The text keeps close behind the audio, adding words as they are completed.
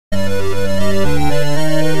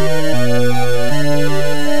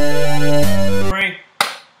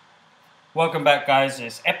welcome back, guys.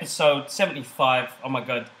 It's episode 75, oh my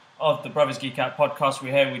god, of the Brothers Geek Out Podcast.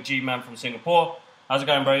 We're here with G-Man from Singapore. How's it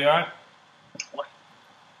going, bro? You alright?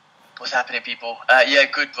 What's happening, people? Yeah,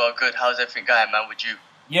 good, bro, good. How's everything going, man, with you?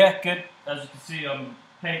 Yeah, good. As you can see, I'm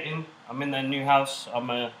painting. I'm in the new house.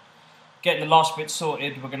 I'm getting the last bit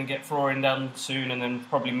sorted. We're going to get flooring done soon and then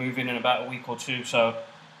probably move in about a week or two. So,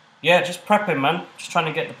 yeah, just prepping, man. Just trying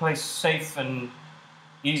to get the place safe and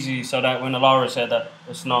easy so that when Alara said that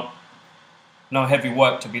it's no heavy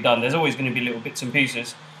work to be done. There's always going to be little bits and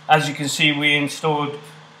pieces. As you can see, we installed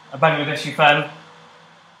a Bangladeshi fan.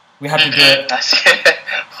 We had to do it. That's it.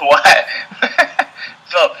 Why?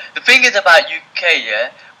 Bro, the thing is about UK,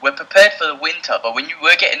 yeah, we're prepared for the winter, but when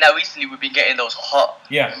we're getting now recently, we've been getting those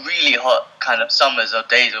really hot kind of summers or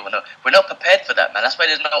days or whatnot. We're not prepared for that, man. That's why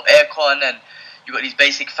there's no aircon and you got these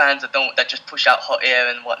basic fans that just push out hot air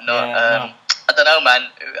and whatnot. Yeah, I don't know, man.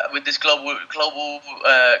 With this global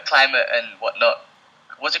climate and whatnot,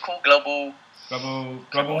 what's it called? Global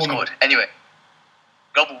warming. Anyway,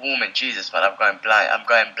 global warming. Jesus, man, I'm going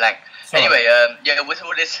blank. Sorry. Anyway, yeah, with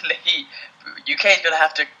all this in the heat, UK is gonna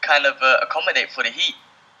have to kind of accommodate for the heat,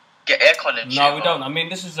 get aircon and shit. No, we don't. I mean,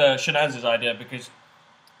 this is Shanaz's idea because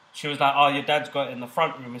she was like, "Oh, your dad's got it in the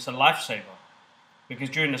front room. It's a lifesaver." Because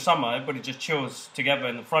during the summer, everybody just chills together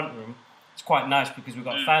in the front room. It's quite nice because we've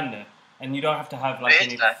got a fan there. And you don't have to have like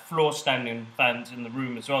any floor standing fans in the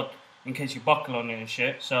room as well, in case you buckle on it and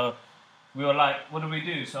shit. So we were like, what do we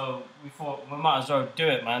do? So we thought we might as well do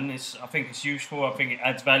it, man. I think it's useful. I think it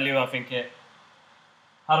adds value. I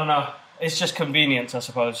don't know. It's just convenience, I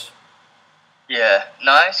suppose. Yeah,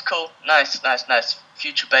 nice, cool, nice.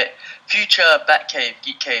 Future Batcave,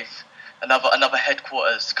 Geek Cave, another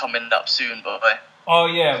headquarters coming up soon, boy. Oh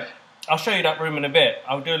yeah, I'll show you that room in a bit.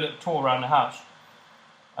 I'll do a little tour around the house.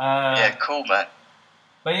 Yeah, cool, man.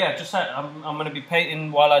 But yeah, just that I'm going to be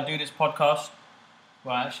painting while I do this podcast.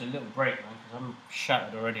 Well, actually, a little break, man, because I'm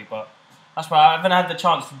shattered already. But that's why I haven't had the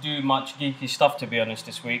chance to do much geeky stuff, to be honest,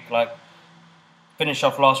 this week. Like, finish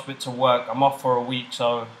off last bits of work. I'm off for a week,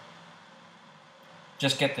 so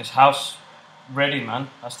just get this house ready, man.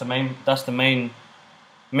 That's the main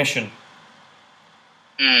mission.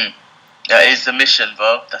 That is the mission,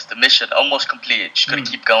 bro. That's the mission. Almost completed. Just gotta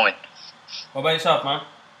keep going. What about yourself, man?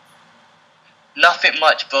 Nothing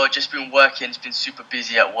much, bro. Just been working. It's been super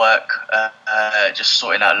busy at work. Just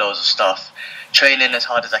sorting out loads of stuff. Training as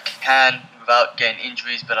hard as I can without getting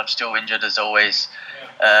injuries, but I'm still injured as always.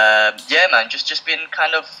 Yeah, man. Just been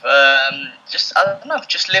kind of I don't know,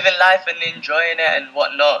 just living life and enjoying it and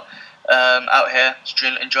whatnot. Out here, just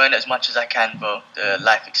enjoying it as much as I can, bro. The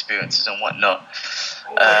life experiences and whatnot.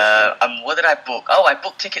 What did I book? Oh, I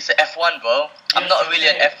booked tickets to F1, bro. I'm not really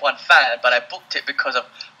an F1 fan, but I booked it because of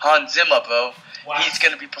Hans Zimmer, bro. Wow. He's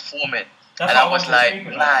gonna be performing, and I was like,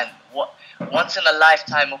 man, what? Once in a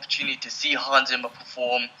lifetime opportunity to see Hans Zimmer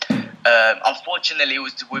perform. Unfortunately, it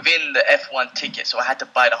was within the F1 ticket, so I had to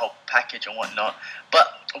buy the whole package and whatnot. But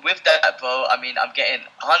with that, bro, I mean, I'm getting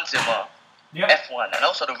Hans Zimmer. F1 and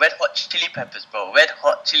also the Red Hot Chili Peppers, bro. Red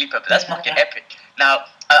Hot Chili Peppers, that's fucking epic. Now,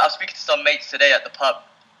 I was speaking to some mates today at the pub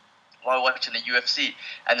while watching the UFC,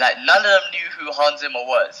 and like none of them knew who Hans Zimmer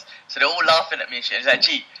was, so they're all laughing at me and shit. It's like,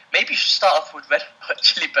 gee, maybe you should start off with Red Hot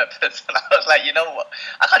Chili Peppers. And I was like, you know what?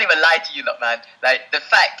 I can't even lie to you, lot, man. Like, the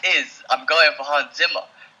fact is, I'm going for Hans Zimmer.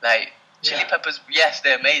 Like, Chili Peppers, yes,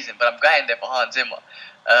 they're amazing, but I'm going there for Hans Zimmer.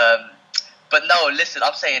 But no, listen,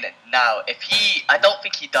 I'm saying it now. I don't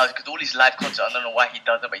think he does, because all his live concerts, I don't know why he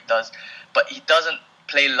does it, but he does. But he doesn't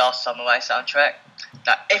play Last Samurai soundtrack.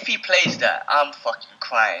 Now, if he plays that, I'm fucking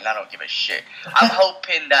crying. I don't give a shit. I'm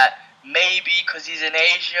hoping that maybe, because he's in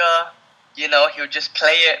Asia, you know, he'll just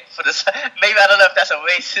play it for the... Maybe, I don't know if that's a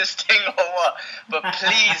racist thing or what. But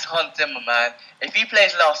please, Hans Zimmer, man. If he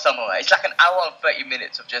plays Last Samurai, it's like an hour and 30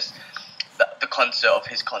 minutes of just the concert of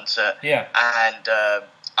his concert. Yeah. And...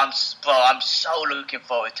 I'm so looking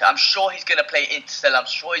forward to it. I'm sure he's going to play Interstellar. I'm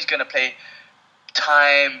sure he's going to play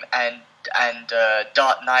Time and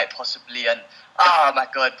Dark Knight possibly. And oh my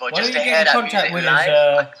god, bro, just to hear that music with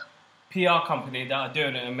live. His PR company that are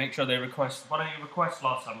doing it and make sure they request. Why don't you request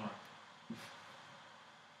Last Samurai?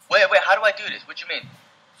 Wait, how do I do this? What do you mean?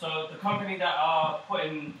 So the company that are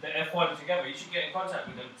putting the F1 together, you should get in contact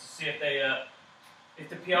with them to see if they, if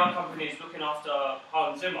the PR company is looking after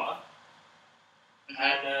Hans Zimmer.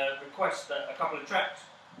 And request a couple of tracks.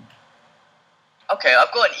 Okay,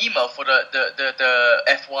 I've got an email for the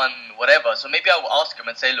F1 whatever, so maybe I will ask him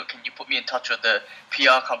and say, look, can you put me in touch with the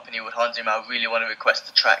PR company with Hans Zimmer? I really want to request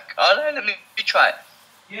a track. Oh, let me try it.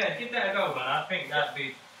 Yeah, give that a go, man. I think that'd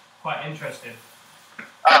be quite interesting.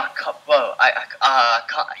 Bro, I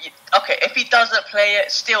can't. Okay, if he doesn't play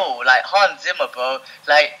it, still, like, Hans Zimmer, bro.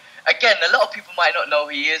 Like, again, a lot of people might not know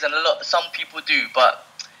who he is, and some people do, but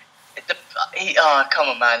come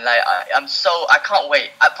on, man. Like, I can't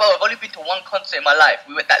wait. Bro, I've only been to one concert in my life.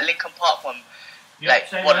 We went that Linkin Park one,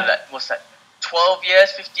 what's that, 12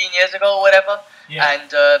 years, 15 years ago, or whatever. Yeah.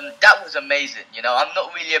 And that was amazing. You know, I'm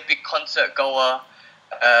not really a big concert goer.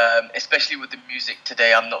 Especially with the music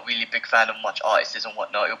today, I'm not really a big fan of much artists and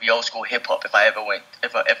whatnot. It'll be old school hip hop if I ever went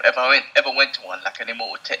to one, like an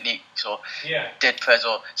Immortal Techniques or Dead Prez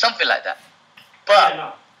or something like that.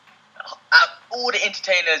 But all the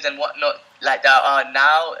entertainers and whatnot like that are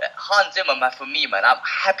now Hans Zimmer, man. For me, man, I'm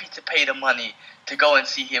happy to pay the money to go and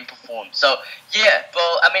see him perform. So yeah, bro.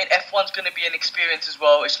 I mean, F1's gonna be an experience as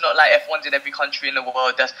well. It's not like F1's in every country in the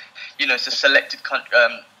world. That's, it's a selected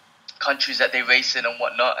countries that they race in and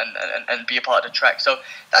whatnot, and be a part of the track. So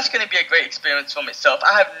that's going to be a great experience from itself.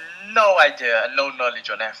 I have no idea and no knowledge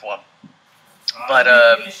on F1, but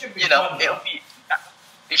it should be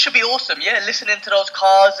it should be awesome. Yeah, listening to those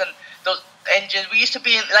cars and those engines. We used to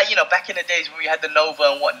be in, like, back in the days when we had the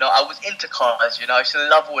Nova and whatnot. I was into cars. I used to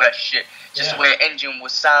love all that shit. Just the way the engine would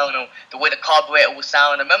sound, or the way the carburetor would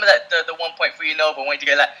sound. I remember that the 1.3 Nova wanted to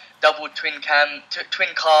get like double twin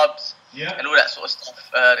carbs. Yeah. And all that sort of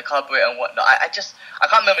stuff, the carburetor and whatnot. I can't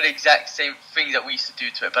remember the exact same things that we used to do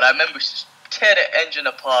to it, but I remember we used to tear the engine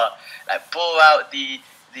apart, like bore out the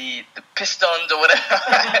pistons or whatever,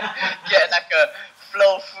 get like a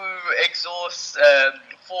flow through exhaust,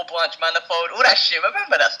 4-branch manifold, all that shit.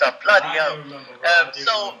 Remember that stuff? Bloody hell.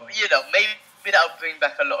 Maybe that'll bring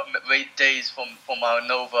back a lot of days from our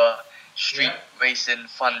Nova street racing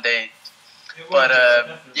fun days. But I'm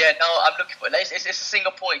looking for it. It's a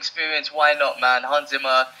Singapore experience. Why not, man? Hans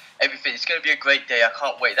Zimmer, everything. It's going to be a great day. I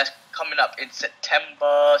can't wait. That's coming up in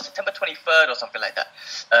September 23rd or something like that.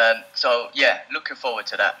 So yeah, looking forward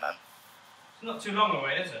to that, man. It's not too long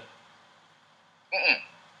away, is it?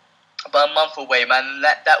 About a month away, man.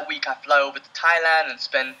 That week I fly over to Thailand and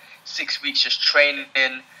spend 6 weeks just training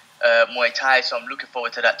in Muay Thai. So I'm looking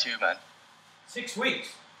forward to that too, man. 6 weeks.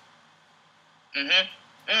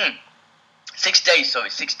 6 days, sorry,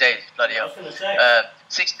 6 days, bloody hell. I was going to say.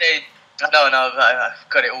 6 days, no, I've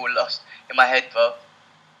got it all lost in my head, bro.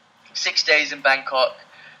 6 days in Bangkok,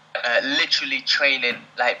 literally training,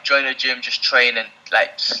 like join a gym, just training,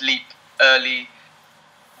 like sleep early,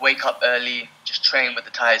 wake up early, just train with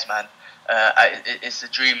the Thais, man. It's a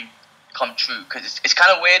dream come true, because it's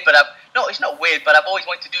kind of weird, but it's not weird, but I've always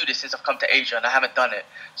wanted to do this since I've come to Asia, and I haven't done it.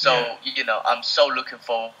 So I'm so looking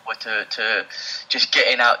forward to just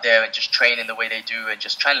getting out there and just training the way they do, and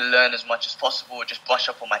just trying to learn as much as possible, just brush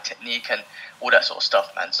up on my technique and all that sort of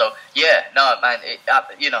stuff, man. So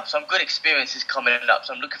some good experiences coming up,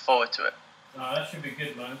 so I'm looking forward to it. No, that should be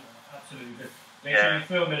good, man. Absolutely good. Make sure you're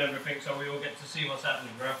filming everything so we all get to see what's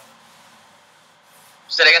happening, bro.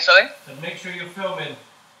 Say that again, sorry? So make sure you're filming.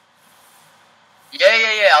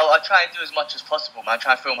 Yeah. I'll try and do as much as possible, man.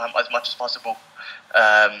 Try and film as much as possible. But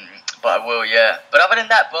I will, yeah. But other than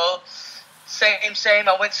that, bro, same.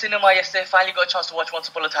 I went cinema yesterday. Finally got a chance to watch Once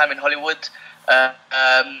Upon a Time in Hollywood.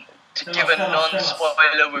 To give a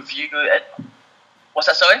non-spoiler review. What's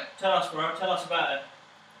that, sorry? Tell us, bro. Tell us about it.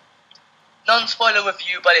 Non-spoiler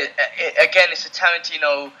review, but again, it's a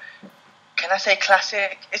Tarantino. Can I say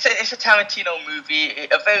classic? It's a Tarantino movie,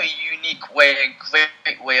 a very unique way and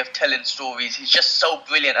great way of telling stories. He's just so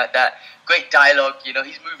brilliant at that. Great dialogue,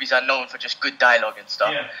 his movies are known for just good dialogue and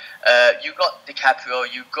stuff. Yeah. You got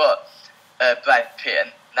DiCaprio, you got Brad Pitt,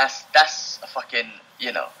 and that's a fucking,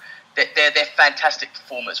 they're fantastic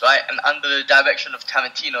performers, right? And under the direction of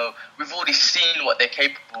Tarantino, we've already seen what they're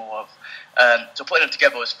capable of. So putting them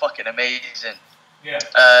together was fucking amazing. Yeah.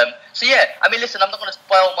 So yeah, I mean, listen, I'm not gonna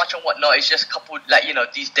spoil much on whatnot. It's just coupled, like,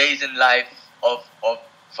 these days in life of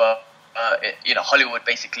Hollywood,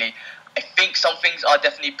 basically. I think some things are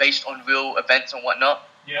definitely based on real events and whatnot.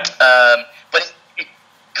 Yeah. But it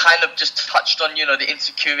kind of just touched on, the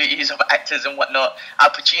insecurities of actors and whatnot.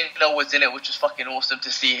 Al Pacino was in it, which was fucking awesome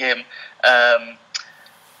to see him.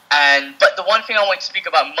 But the one thing I wanted to speak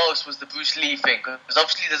about most was the Bruce Lee thing, because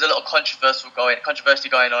obviously there's a lot of controversy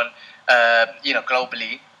going on,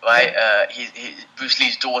 globally, right? Bruce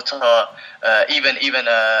Lee's daughter, even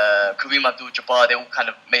Kareem Abdul-Jabbar, they all kind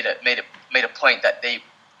of made a point that they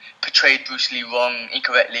portrayed Bruce Lee wrong,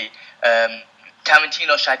 incorrectly.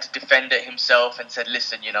 Tarantino tried to defend it himself and said,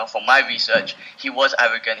 listen, from my research, he was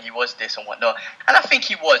arrogant, he was this and whatnot. And I think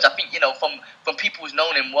he was. I think, from people who's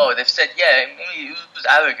known him well, they've said, yeah, he was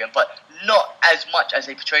arrogant, but not as much as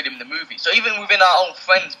they portrayed him in the movie. So even within our own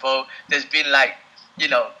friends, bro, there's been, like,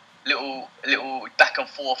 little back and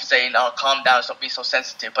forth saying, "Oh, calm down, stop being so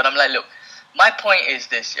sensitive." But I'm like, look, my point is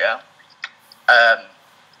this, yeah.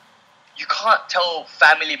 You can't tell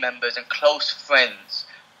family members and close friends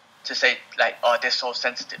to say like, "Oh, they're so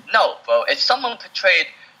sensitive." No, bro. If someone portrayed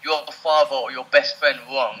your father or your best friend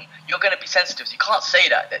wrong, you're gonna be sensitive. So you can't say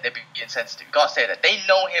that they're being sensitive. You can't say that. They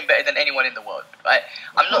know him better than anyone in the world, right?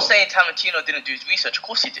 I'm not saying Tarantino didn't do his research. Of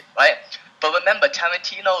course he did, right? But remember,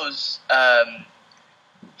 Tarantino's a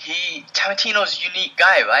unique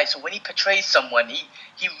guy, right? So when he portrays someone, he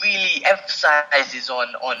really emphasizes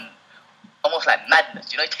on almost like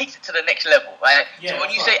madness. You know, he takes it to the next level, right? Yeah, so when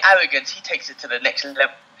you say arrogance, he takes it to the next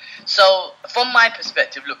level. So from my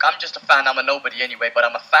perspective, look, I'm just a fan. I'm a nobody anyway, but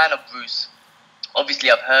I'm a fan of Bruce. Obviously,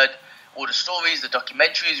 I've heard all the stories, the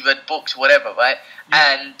documentaries, read books, whatever, right?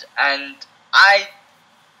 Yeah. And I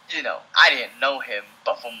didn't know him,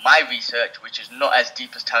 but from my research, which is not as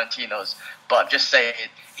deep as Tarantino's, but I'm just saying,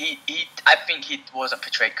 I think he wasn't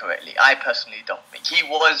portrayed correctly. I personally don't think he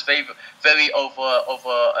was very, very over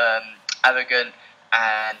arrogant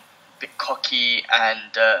and a bit cocky,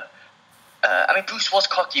 and I mean, Bruce was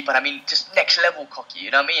cocky, but I mean, just next level cocky,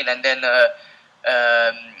 you know what I mean? And then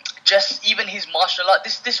just even his martial art.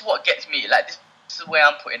 This is what gets me. Like this is the way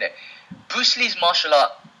I'm putting it. Bruce Lee's martial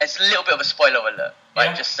art. It's a little bit of a spoiler alert, right?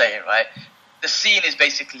 Yeah. Just saying, right? The scene is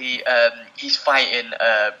basically he's fighting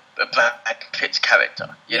Brad Pitt's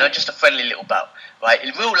character. You know, just a friendly little bout, right?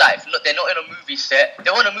 In real life, they're not in a movie set.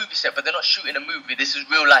 They're on a movie set, but they're not shooting a movie. This is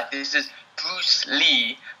real life. This is Bruce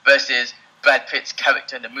Lee versus Brad Pitt's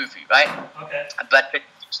character in the movie, right? Okay. And Brad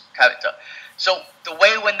Pitt's character. So the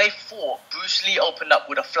way when they fought, Bruce Lee opened up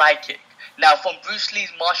with a fly kick. Now, from Bruce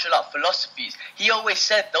Lee's martial art philosophies, he always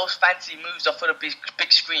said those fancy moves are for the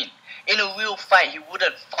big screen. In a real fight, he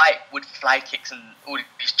wouldn't fight with fly kicks and all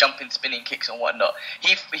these jumping, spinning kicks and whatnot.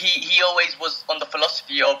 He always was on the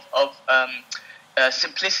philosophy of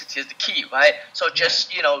simplicity as the key, right? So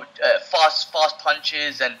just fast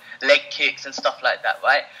punches and leg kicks and stuff like that,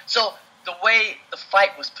 right? So the way the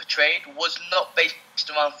fight was portrayed was not based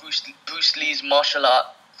around Bruce Lee's martial art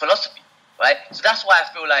philosophy, right? So that's why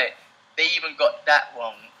I feel like they even got that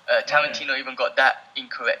wrong. Tarantino even got that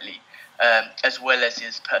incorrectly, as well as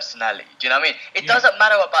his personality. Do you know what I mean? It doesn't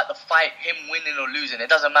matter about the fight, him winning or losing. It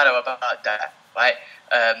doesn't matter about that, right?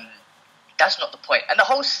 That's not the point. And the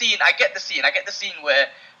whole scene, I get the scene where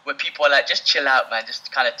people are like, just chill out, man,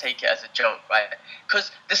 just kind of take it as a joke, right?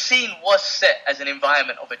 Because the scene was set as an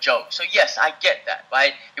environment of a joke. So yes, I get that,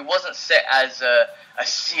 right? It wasn't set as a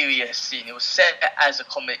serious scene. It was set as a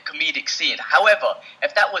comedic scene. However,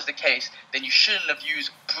 if that was the case, then you shouldn't have used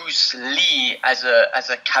Bruce Lee as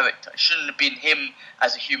a character. It shouldn't have been him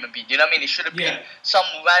as a human being. You know what I mean? It should have been some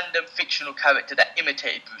random fictional character that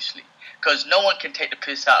imitated Bruce Lee. Because no one can take the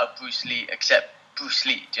piss out of Bruce Lee except Bruce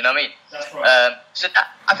Lee. Do you know what I mean? That's right.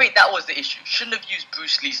 I think that was the issue. Shouldn't have used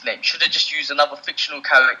Bruce Lee's name. Should have just used another fictional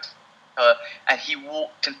character, and he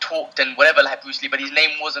walked and talked and whatever like Bruce Lee, but his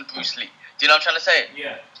name wasn't Bruce Lee. Do you know what I'm trying to say?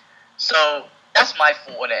 Yeah. So that's my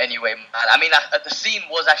thought on it anyway, man. I mean, the scene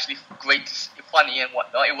was actually great, funny and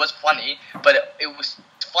whatnot. It was funny, but it was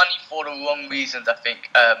funny for the wrong reasons, I think.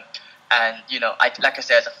 And like I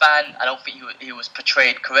said, as a fan, I don't think he was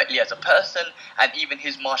portrayed correctly as a person, and even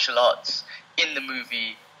his martial arts in the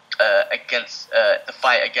movie against the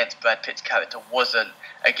fight against Brad Pitt's character wasn't,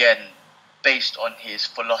 again, based on his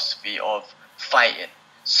philosophy of fighting.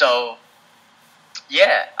 So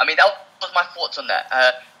yeah, I mean, that was my thoughts on that.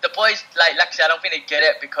 The boys, like I said, I don't think they get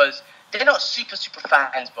it because they're not super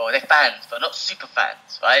fans, bro. They're fans, but not super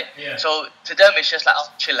fans, right? Yeah. So to them, it's just like,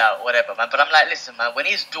 oh, chill out, whatever, man. But I'm like, listen, man, when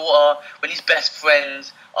his daughter, when his best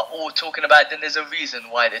friends are all talking about it, then there's a reason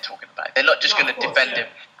why they're talking about it. They're not just going to defend him.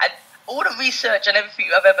 And all the research and everything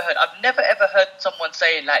I've ever heard, I've never ever heard someone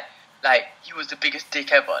saying like he was the biggest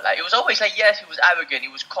dick ever. Like, it was always like, yes, he was arrogant, he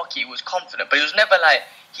was cocky, he was confident, but it was never like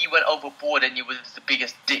he went overboard and he was the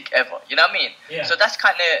biggest dick ever. You know what I mean? Yeah. So that's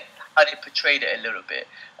kind of how they portrayed it a little bit.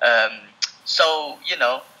 So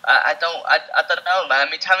I don't know, man. I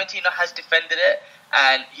mean, Tarantino has defended it,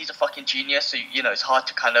 and he's a fucking genius. So it's hard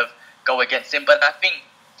to kind of go against him. But I think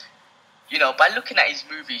by looking at his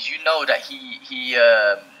movies, you know that he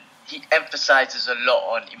emphasizes a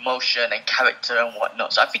lot on emotion and character and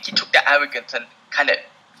whatnot. So I think he took that arrogance and kind of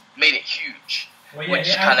made it huge,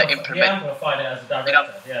 which kind of implemented. He amplified it as a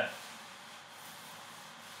director. Yeah.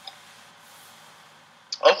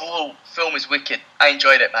 Overall, film is wicked. I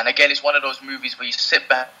enjoyed it, man. Again, it's one of those movies where you sit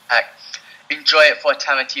back, enjoy it for a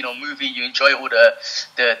Tarantino movie. You enjoy all the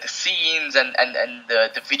scenes and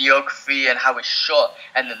the videography and how it's shot,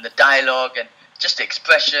 and then the dialogue and just the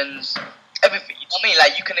expressions, everything. You know what I mean?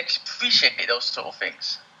 Like, you can appreciate those sort of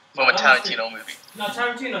things. from a Tarantino movie. No,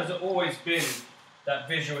 Tarantino's always been that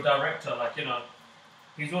visual director. Like, you know,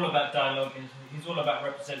 he's all about dialogue. He's all about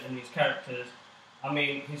representing these characters. I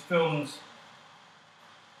mean, his films.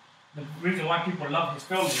 The reason why people love his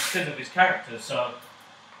films is because of his characters. So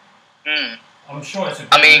I'm sure it's a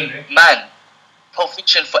good movie. Man, Pulp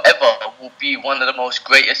Fiction forever will be one of the most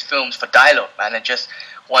greatest films for dialogue, man, and just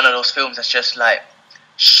one of those films that's just like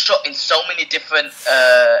shot in so many different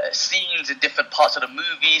scenes in different parts of the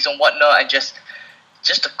movies and whatnot, and just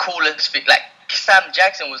the coolest thing. Like, Sam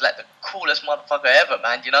Jackson was like the coolest motherfucker ever,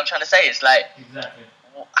 man. You know what I'm trying to say? It's like exactly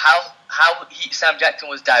how Sam Jackson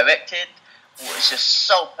was directed was just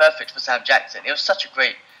so perfect for Sam Jackson. It was such a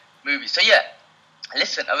great movie. So yeah,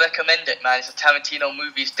 listen, I recommend it, man. It's a Tarantino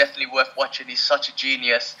movie. It's definitely worth watching. He's such a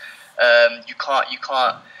genius. You can't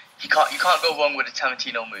go wrong with a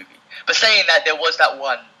Tarantino movie. But saying that, there was that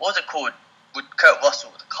one. What was it called? With Kurt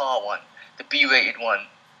Russell, the car one, the B-rated one,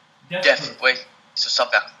 Death Race, or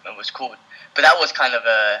something. I can't remember what it's called. But that was kind of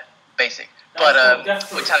basic. But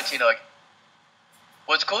with Tarantino,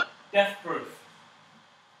 what's it called? Death Proof.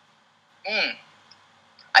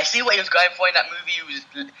 I see what he was going for in that movie.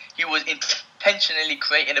 He was intentionally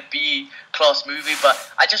creating a B-class movie, but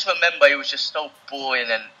I just remember it was just so boring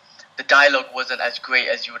and the dialogue wasn't as great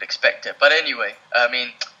as you would expect it. But anyway, I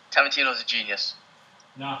mean, Tarantino's a genius.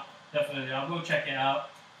 No, definitely. I will check it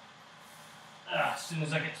out as soon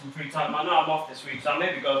as I get some free time. I know I'm off this week, so I'll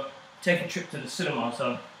maybe go take a trip to the cinema,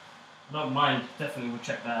 so I don't mind. Definitely will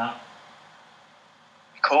check that out.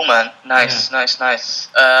 Cool, man. Nice.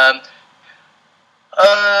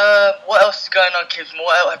 What else is going on, Kibbs?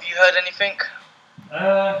 Have you heard anything?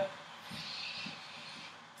 I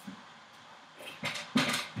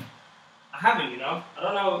haven't, you know. I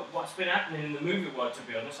don't know what's been happening in the movie world, to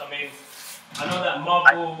be honest. I mean, I know that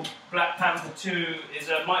Marvel Black Panther 2 is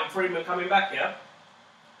Martin Freeman coming back, yeah?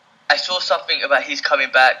 I saw something about he's coming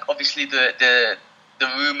back. Obviously, the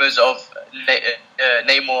rumours of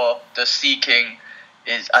Namor, the Sea King,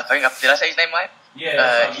 is... did I say his name right?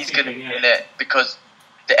 Yeah. He's going to be in it because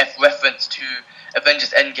the reference to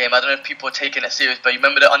Avengers Endgame. I don't know if people are taking it serious, but you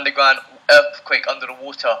remember the underground earthquake under the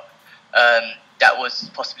water? That was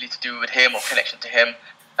possibly to do with him or connection to him.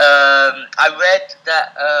 I read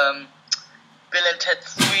that Bill and Ted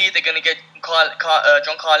 3, they're going to get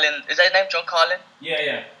John Carlin. Is that his name? John Carlin?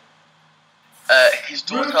 Yeah. His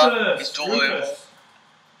daughter. Rufus.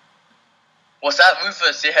 What's that?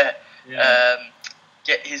 Rufus, yeah. Yeah.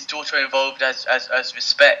 Get his daughter involved as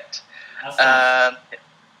respect.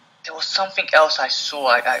 There was something else I saw.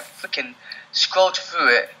 I freaking scrolled through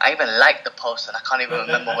it. I even liked the post and I can't even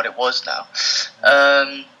remember what it was now.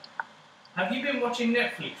 Have you been watching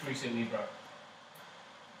Netflix recently, bro?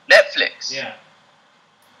 Netflix? Yeah.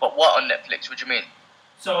 But what on Netflix? What do you mean?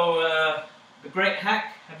 So, The Great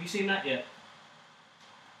Hack. Have you seen that yet?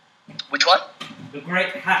 Which one? The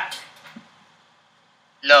Great Hack.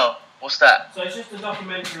 No. What's that? So it's just a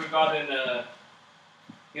documentary regarding,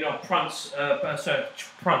 Trump's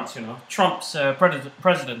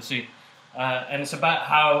presidency, and it's about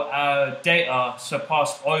how our data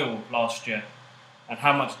surpassed oil last year, and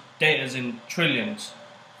how much data is in trillions.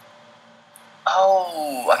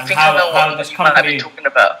 Oh, I think I know what this company you're talking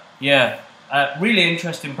about. Yeah, really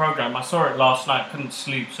interesting program. I saw it last night, couldn't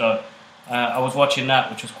sleep, so I was watching that,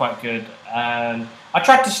 which was quite good. And I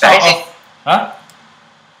tried to start off. Huh?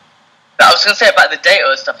 I was going to say about the data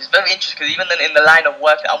and stuff. It's very interesting because even in the line of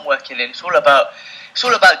work that I'm working in, it's all about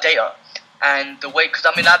data and the way, because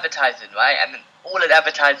I'm in advertising, right? And all of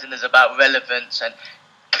advertising is about relevance and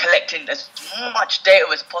collecting as much data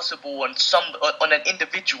as possible on an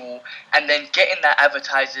individual, and then getting that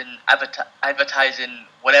advertising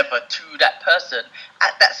whatever to that person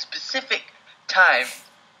at that specific time,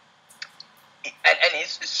 and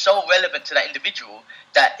it's so relevant to that individual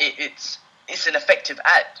that it's an effective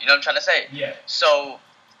ad. You know what I'm trying to say? Yeah. So,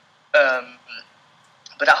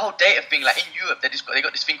 but that whole data thing, like in Europe, they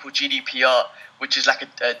got this thing called GDPR, which is like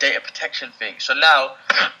a data protection thing. So now,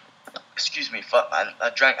 excuse me, fuck man,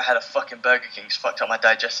 I had a fucking Burger King, it's fucked up my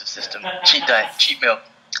digestive system. Cheat meal.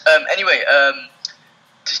 Anyway,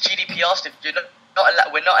 this GDPR stuff,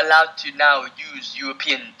 we're not allowed to now use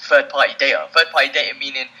European third-party data. Third-party data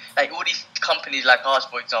meaning like all these companies like ours,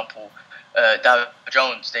 for example. Dow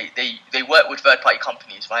Jones, they work with third-party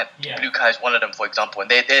companies, right? Yeah. Blue Sky is one of them, for example, and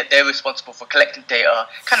they're responsible for collecting data,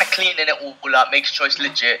 kind of cleaning it all up, makes choice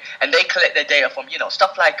legit, and they collect their data from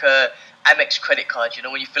stuff like Amex credit card.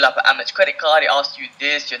 When you fill up an Amex credit card, it asks you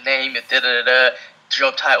this, your name, your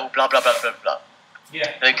job title, blah blah blah blah blah.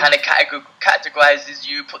 Yeah. So it kind of categorizes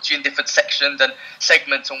you, puts you in different sections and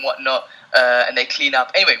segments and whatnot, and they clean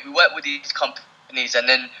up. Anyway, we work with these companies, companies, and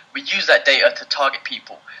then we use that data to target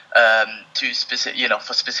people to specific,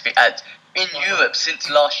 for specific ads. In Europe, since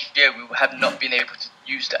last year, we have not been able to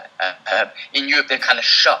use that. In Europe, they kind of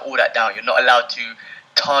shut all that down. You're not allowed to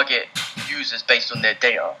target users based on their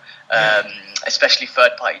data, especially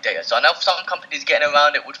third-party data. So I know some companies getting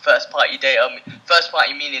around it with first-party data.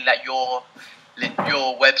 First-party meaning that your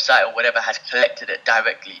website or whatever has collected it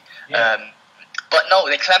directly. But no,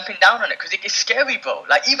 they're clamping down on it because it gets scary, bro.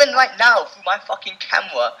 Like, even right now, through my fucking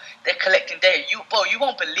camera, they're collecting data. You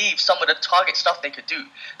won't believe some of the target stuff they could do.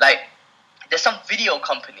 Like, there's some video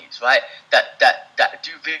companies, right, that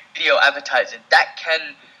do video advertising that can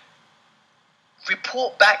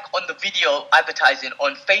report back on the video advertising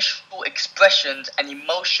on facial expressions and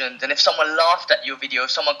emotions, and if someone laughed at your video,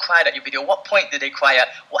 if someone cried at your video, what point did they cry at?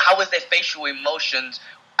 How was their facial emotions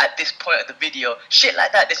at this point of the video? Shit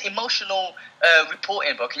like that. There's emotional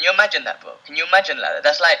reporting, bro. Can you imagine that, bro? Can you imagine that?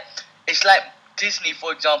 It's like Disney,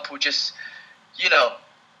 for example, just,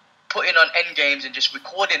 putting on end games and just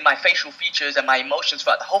recording my facial features and my emotions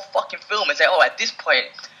throughout the whole fucking film and say, oh, at this point,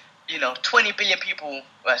 20 billion people,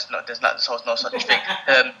 well, there's no such thing.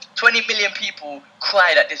 20 million people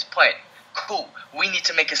cried at this point. Cool. We need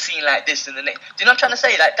to make a scene like this in the next. Do you know what I'm trying to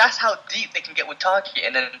say? Like, that's how deep they can get with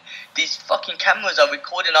targeting. And these fucking cameras are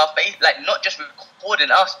recording our face, like, not just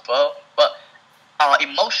recording us, bro, but our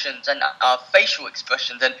emotions and our facial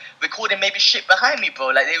expressions, and recording maybe shit behind me, bro.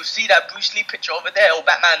 Like, they'll see that Bruce Lee picture over there or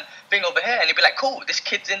Batman thing over here, and they'll be like, cool, this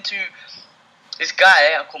kid's into. This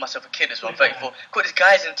guy, I call myself a kid as well, I'm 34. Cool, this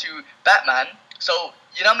guy's into Batman. So,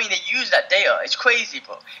 you know what I mean? They use that data. It's crazy,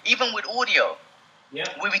 bro. Even with audio. Yeah.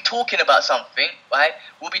 We'll be talking about something, right?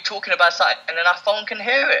 We'll be talking about something, and then our phone can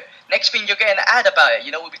hear it. Next thing, you're getting an ad about it.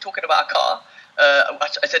 We'll be talking about a car. I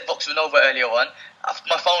said Voxunova earlier on.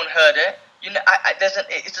 My phone heard it.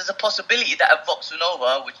 There's a possibility that a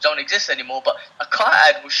Voxunova, which don't exist anymore, but a car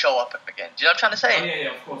ad will show up again. Do you know what I'm trying to say? Oh,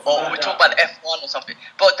 yeah, of course. Or we talk about F1 or something.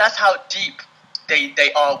 But that's how deep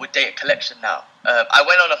they are with data collection now. I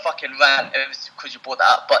went on a fucking rant because you brought that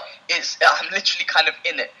up, but I'm literally kind of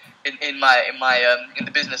in it in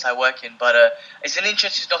the business I work in. But it's an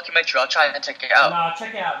interesting documentary. I'll try and check it out. No,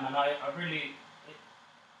 check it out, man. I really, it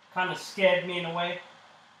kind of scared me in a way,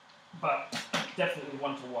 but definitely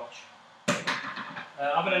one to watch.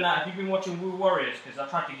 Other than that, have you been watching Woo Warriors? Because I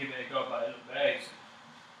tried to give it a go, but it looked very easy.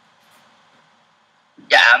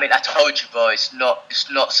 Yeah, I mean, I told you, bro. It's not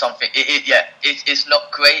something. It's not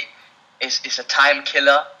great. It's a time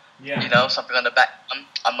killer. Yeah. Something on the back.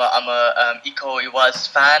 I'm a Iko Iwase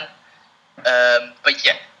fan. But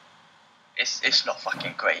yeah, it's not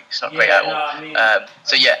fucking great. It's not great at all. I mean,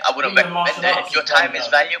 so yeah, I wouldn't recommend it. If your time is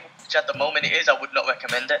valuable, which at the moment it is, I would not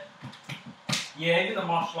recommend it. Yeah, even the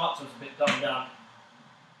martial arts was a bit dumbed down.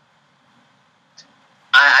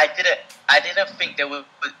 I didn't think there were.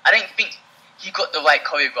 I didn't think he got the right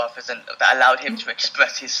choreographers and that allowed him to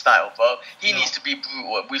express his style, bro. He needs to be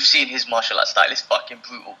brutal. We've seen his martial arts style. It's fucking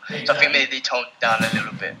brutal. Exactly. So I think maybe they toned it down a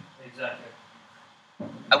little bit. Exactly.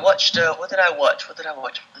 I watched. What did I watch?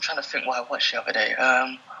 I'm trying to think what I watched the other day.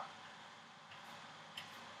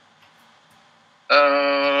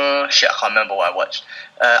 Shit, I can't remember what I watched.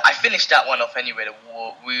 I finished that one off anyway. The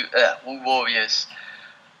Woo Warriors.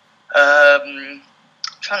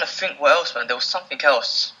 Trying to think what else, man. There was something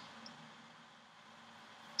else.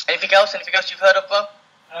 Anything else you've heard of, bro?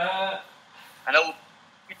 I know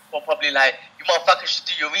people are probably like, you motherfuckers should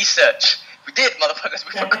do your research. We did, motherfuckers,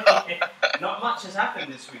 we forgot. Not much has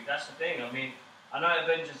happened this week, that's the thing. I mean, I know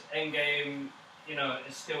Avengers Endgame,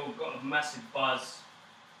 it's still got a massive buzz.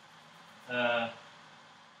 The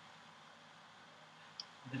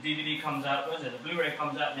DVD comes out, the Blu-ray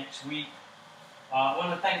comes out next week. I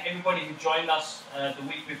want to thank everybody who joined us the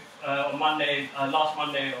week on Monday, last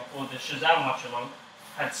Monday for the Shazam watch along.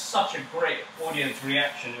 Had such a great audience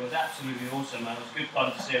reaction. It was absolutely awesome, man. It was good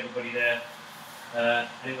fun to see everybody there. And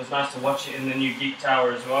it was nice to watch it in the new Geek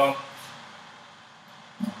Tower as well.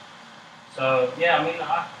 So, yeah, I mean,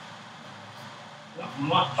 not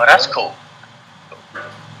much. Oh, that's cool.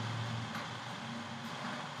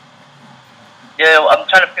 Yeah, well, I'm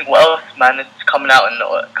trying to think what else, man. It's come out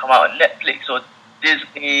on Netflix or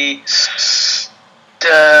Disney.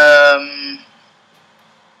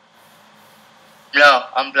 No,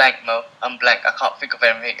 I'm blank, Mo. I'm blank. I can't think of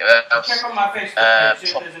anything else. Check on my Facebook page,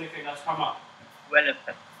 see if there's anything that's come up.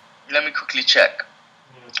 Relevant. Let me quickly check.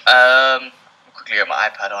 I'll quickly get my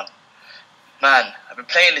iPad on. Man, I've been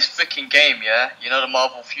playing this freaking game, yeah? The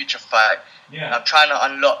Marvel Future Fight. Yeah. And I'm trying to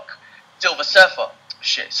unlock Silver Surfer.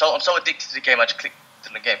 Shit, so I'm so addicted to the game, I just click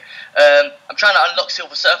in the game. I'm trying to unlock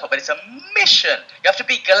Silver Surfer, but it's a mission. You have to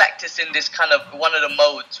beat Galactus in this kind of one of the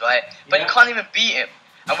modes, right? But you can't even beat him.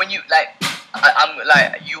 And when you like, I'm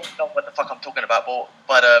like, you know what the fuck I'm talking about,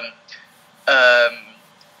 but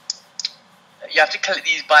you have to collect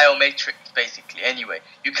these biomatrix basically. Anyway,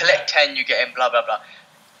 you collect 10, you get him. Blah blah blah.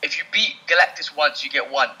 If you beat Galactus once, you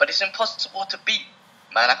get 1, but it's impossible to beat.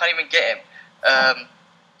 Man, I can't even get him.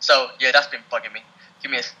 So yeah, that's been bugging me.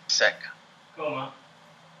 Give me a sec. Go on, man.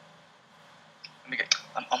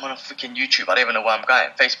 I'm on a freaking YouTube. I don't even know where I'm going.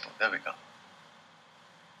 Facebook. There we go.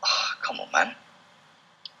 Oh, come on, man.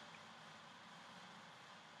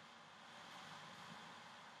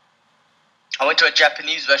 I went to a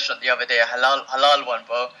Japanese restaurant the other day, a halal one,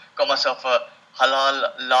 bro. Got myself a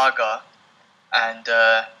halal lager, and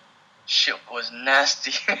shit was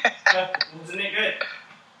nasty. Wasn't it good?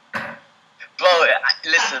 Bro,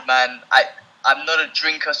 listen, man. I'm not a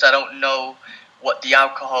drinker, so I don't know what the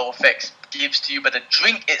alcohol effects gives to you, but the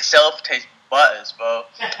drink itself tastes butters, bro.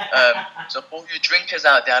 So for all you drinkers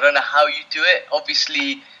out there, I don't know how you do it.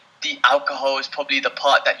 Obviously, the alcohol is probably the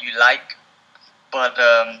part that you like, but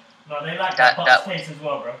no, they like the butter's taste as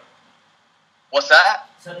well, bro. What's that?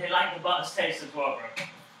 So they like the butter's taste as well, bro.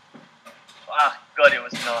 Ah, God, it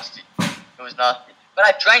was nasty. It was nasty. But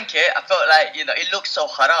I drank it. I felt like, it looked so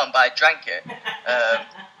haram, but I drank it.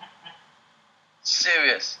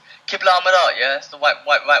 Serious. Kiblaahmedart, yeah? That's the right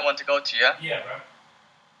one to go to, yeah? Yeah, bro.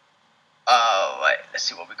 Right. Let's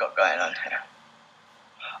see what we got going on here.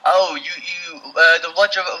 Oh, the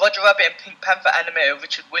Roger Rabbit and Pink Panther animator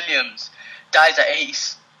Richard Williams dies at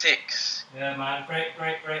 86. Yeah, man.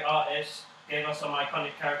 Great artist. Gave us some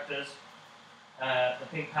iconic characters. The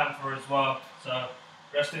Pink Panther as well. So,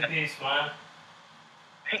 rest in peace, man.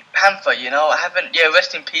 Pink Panther, I haven't. Yeah,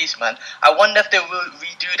 rest in peace, man. I wonder if they will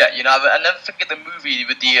redo that. I never forget the movie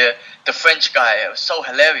with the French guy. It was so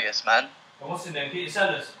hilarious, man. Well, what's his name? Peter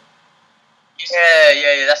Sellers.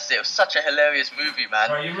 Yeah. That's it. It was such a hilarious movie, man.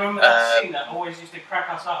 Bro, you remember that scene that always used to crack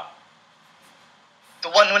us up? The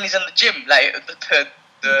one when he's in the gym, like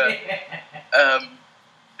the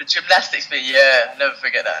gymnastics thing. Yeah, I'll never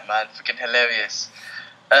forget that, man. Freaking hilarious.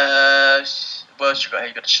 What else you got here?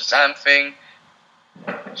 You got the Shazam thing.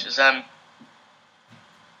 Shazam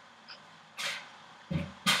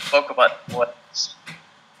spoke about what?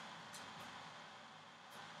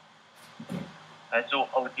 It's all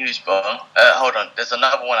old news, bro. Hold on, there's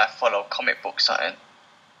another one I follow. Comic book something.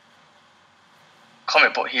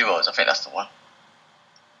 Comic book heroes. I think that's the one.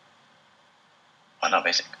 Oh no,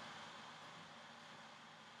 basic.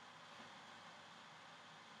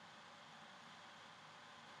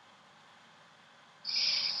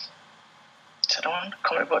 Is that the one?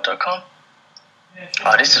 Comicbook.com? Yeah, sure.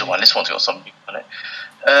 Oh, this is the one. This one's got something on it.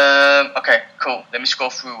 Okay, cool. Let me scroll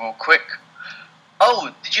through real quick.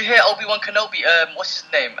 Oh, did you hear Obi-Wan Kenobi? What's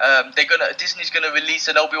his name? Disney's gonna release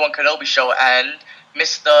an Obi-Wan Kenobi show, and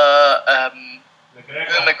Mr.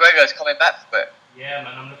 McGregor is coming back for it. Yeah,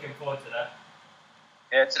 man, I'm looking forward to that.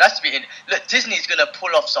 Yeah, so that's to be in. Look, Disney's gonna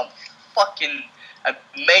pull off some fucking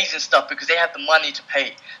amazing stuff because they have the money to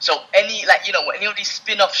pay. So any of these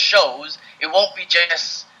spin-off shows, it won't be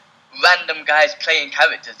just random guys playing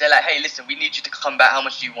characters. They're like, hey, listen, we need you to come back. How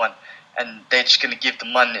much do you want? And they're just gonna give the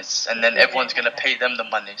monies, and then everyone's gonna pay them the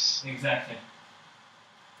monies. Exactly.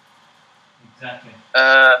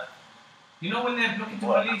 You know when they're looking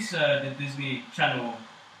to release the Disney Channel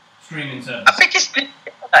streaming service? I think it's.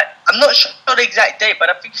 I'm not sure the exact date, but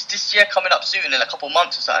I think it's this year coming up soon in a couple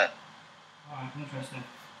months or something. Oh, interesting.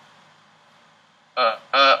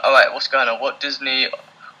 Alright, what's going on? What Disney?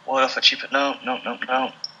 What offer cheaper? No.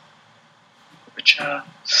 Richard.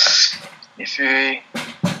 If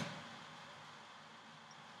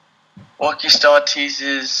Rocky Star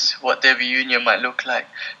teases what their reunion might look like.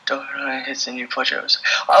 Dolph Lundgren hits a new project.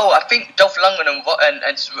 Oh, I think Dolph Lundgren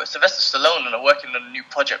and Sylvester Stallone are working on a new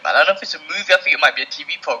project, man. I don't know if it's a movie. I think it might be a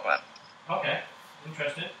TV program. Okay,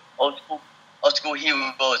 interesting. Old school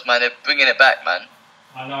heroes, man. They're bringing it back, man.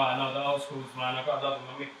 I know the old schools, man. I gotta love them.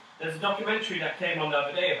 I mean, there's a documentary that came on the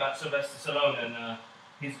other day about Sylvester Stallone and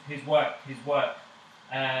his work,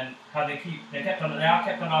 and how they kept on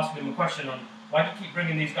asking him a question on why do you keep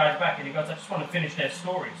bringing these guys back, and he goes, I just want to finish their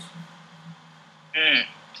stories.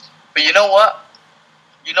 But you know what?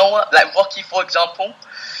 Like Rocky, for example,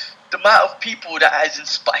 the amount of people that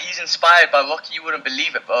he's inspired by Rocky, you wouldn't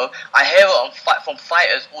believe it, bro. I hear it from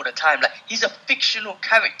fighters all the time. Like, he's a fictional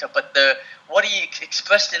character, but what he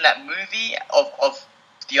expressed in that movie of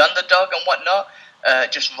the underdog and whatnot,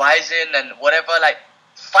 just rising and whatever, like,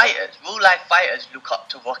 real life fighters look up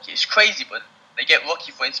to Rocky. It's crazy, but They get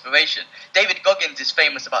Rocky for inspiration. David Goggins is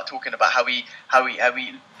famous about talking about how we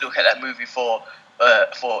look at that movie for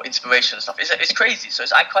inspiration and stuff. It's crazy. So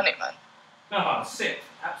it's iconic, man. No, sick.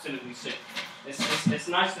 Absolutely sick. It's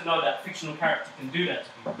nice to know that fictional character can do that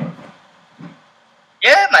to people.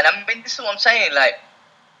 Yeah, man. I mean, this is what I'm saying. Like,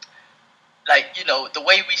 you know, the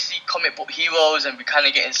way we see comic book heroes and we kind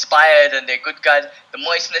of get inspired and they're good guys, the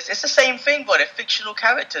moistness, it's the same thing, but they're fictional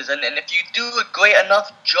characters. And if you do a great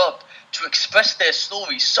enough job to express their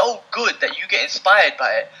story so good that you get inspired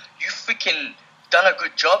by it, you freaking done a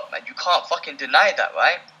good job, man. You can't fucking deny that,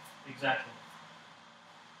 right? Exactly.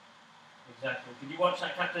 Did you watch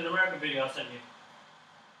that Captain America video I sent you?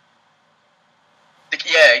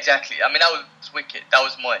 Yeah, exactly. I mean, that was wicked. That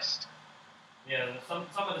was moist. Yeah, some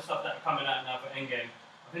of the stuff that are coming out now for Endgame.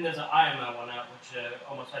 I think there's an Iron Man one out, which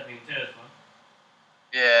almost had me in tears, man.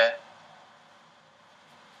 Yeah.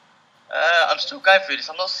 I'm still going through this.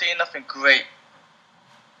 I'm not seeing nothing great.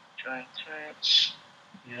 Joint Church.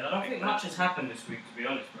 Yeah, I don't think much has happened this week, to be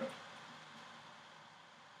honest, bro.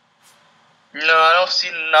 No, I don't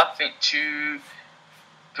see nothing too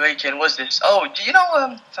breaking. What's this? Oh, do you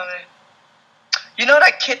know you know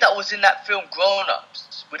that kid that was in that film Grown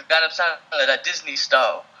Ups with Adam Sandler, that Disney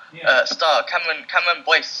star, Cameron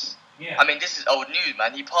Boyce. Yeah. I mean, this is old news,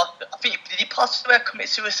 man. He passed. I think did he pass away or commit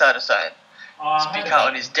suicide or something? Speak out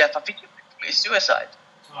on his death. I think he committed suicide.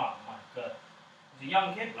 Oh my god, he's a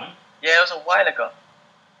young kid, man. Yeah, it was a while ago.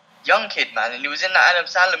 Young kid, man, and he was in that Adam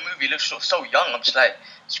Sandler movie. He looks so young. I'm just like,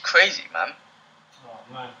 it's crazy, man.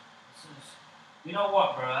 Oh man, you know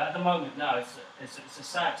what, bro? At the moment now, it's a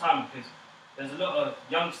sad time because there's a lot of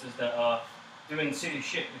youngsters that are doing silly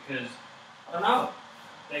shit because I don't know,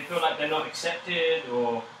 they feel like they're not accepted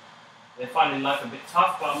or they're finding life a bit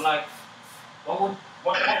tough. But I'm like, what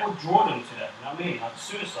would draw them to that? You know what I mean? Like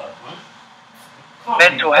suicide, man.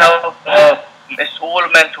 Mental health. It's all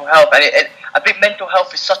mental health, and I think mental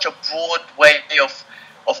health is such a broad way of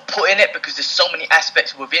putting it because there's so many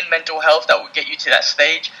aspects within mental health that will get you to that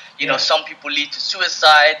stage. You know, some people lead to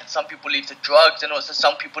suicide, some people lead to drugs, and also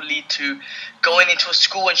some people lead to going into a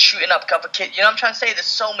school and shooting up other kids. You know what I'm trying to say? There's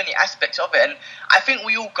so many aspects of it, and I think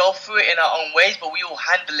we all go through it in our own ways, but we all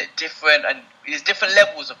handle it different, and there's different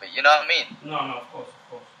levels of it. You know what I mean? No, of course.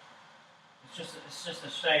 It's just a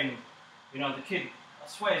shame. You know, the kid, I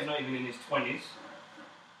swear he's not even in his 20s.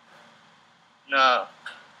 No.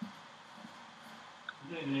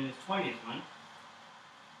 He's not even in his 20s, man.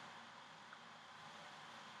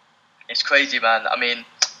 It's crazy, man. I mean,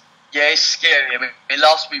 yeah, it's scary. I mean,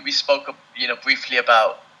 last week we spoke, briefly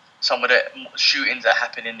about some of the shootings that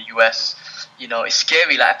happened in the US. You know, it's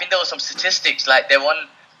scary. Like, I think there were some statistics. Like,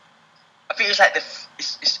 I think it was like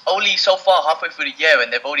it's only so far halfway through the year,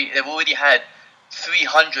 and they've already had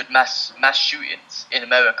 300 mass shootings in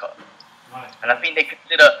America. Right. And I think they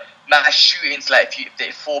consider mass shootings like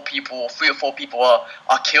if 3 or 4 people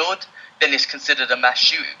are killed, then it's considered a mass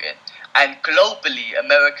shooting. And globally,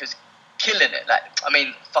 America's killing it. Like, I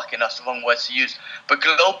mean, fucking us, the wrong words to use. But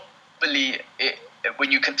globally,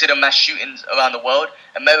 when you consider mass shootings around the world,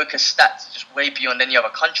 America's stats are just way beyond any other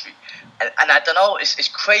country. And I don't know, it's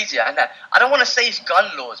crazy. And I don't want to say it's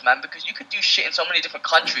gun laws, man, because you could do shit in so many different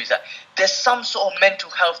countries. That there's some sort of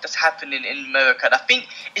mental health that's happening in America. And I think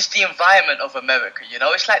it's the environment of America, you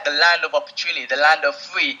know? It's like the land of opportunity, the land of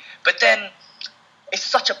free. But then it's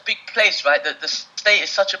such a big place, right? The state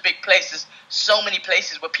is such a big place. There's so many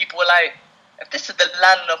places where people are like, if this is the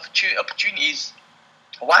land of opportunities,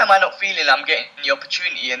 why am I not feeling I'm getting the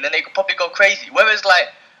opportunity? And then they could probably go crazy. Whereas, like,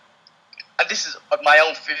 and this is my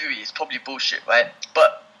own theory, it's probably bullshit, right?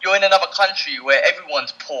 But you're in another country where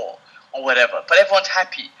everyone's poor or whatever, but everyone's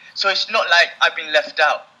happy. So it's not like I've been left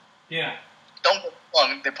out. Yeah. Don't get me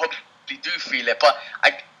wrong, they probably do feel it, but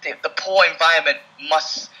the poor environment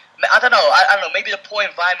must... I don't know, maybe the poor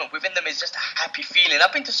environment within them is just a happy feeling.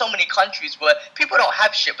 I've been to so many countries where people don't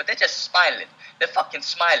have shit, but they're just smiling. They're fucking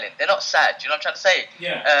smiling. They're not sad, you know what I'm trying to say?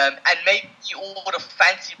 Yeah. And maybe all the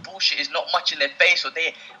fancy bullshit is not much in their face,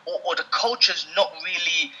 or the culture's not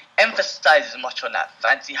really emphasizes much on that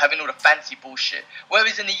having all the fancy bullshit.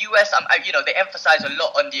 Whereas in the US, they emphasize a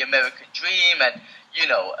lot on the American dream and,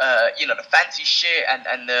 the fancy shit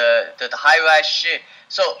and the high-rise shit.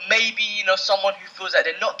 So maybe, someone who feels that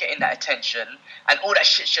they're not getting that attention and all that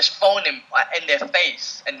shit's just thrown in their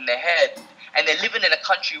face and in their head, and they're living in a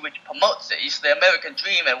country which promotes it, it's the American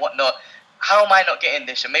dream and whatnot, how am I not getting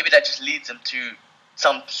this? And maybe that just leads them to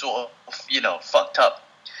some sort of, fucked up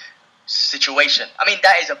situation. I mean,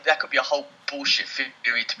 that could be a whole bullshit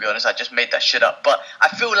theory, to be honest. I just made that shit up. But I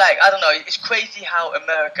feel like, I don't know, it's crazy how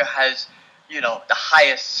America has, the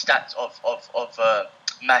highest stats of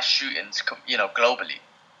mass shootings, globally.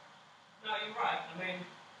 No, you're right. I mean,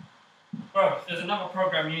 bro, there's another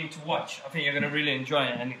program you need to watch. I think you're going to really enjoy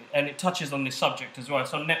it, and it touches on this subject as well.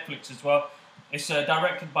 It's on Netflix as well. It's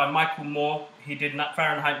directed by Michael Moore. He did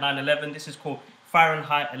Fahrenheit 9/11. This is called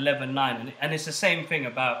Fahrenheit 11/9, and it's the same thing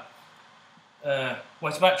about.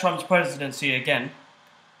 It's about Trump's presidency again,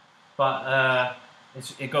 but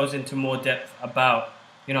it goes into more depth about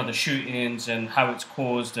the shootings and how it's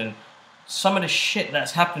caused and some of the shit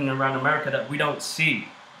that's happening around America that we don't see.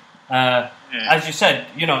 As you said,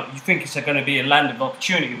 you think it's going to be a land of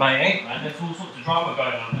opportunity, but it ain't, man. There's all sorts of drama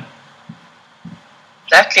going on there.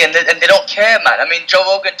 Exactly, and they don't care, man. I mean, Joe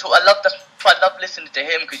Rogan I love listening to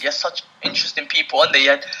him because he has such interesting people on there. He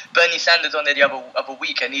had Bernie Sanders on there the other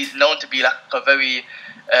week, and he's known to be like a very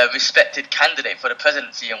respected candidate for the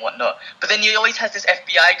presidency and whatnot. But then he always has this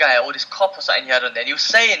FBI guy or this cop or something he had on there, and he was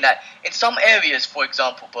saying that in some areas, for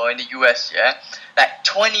example, bro, in the US, yeah, like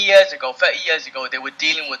 20 years ago, 30 years ago, they were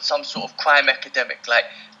dealing with some sort of crime epidemic, like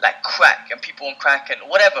crack and people on crack and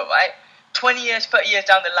whatever, right? 20 years, 30 years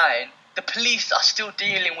down the line, the police are still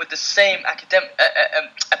dealing with the same epidemic.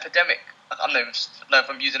 I don't know if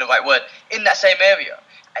I'm using the right word, in that same area.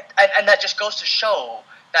 And that just goes to show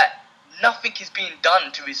that nothing is being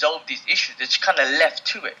done to resolve these issues. It's kind of left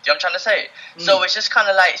to it. Do you know what I'm trying to say? So it's just kind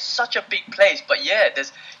of like such a big place. But yeah,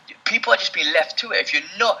 people are just being left to it.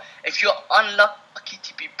 If you're unlucky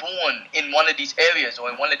to be born in one of these areas or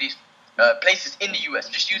in one of these places in the US,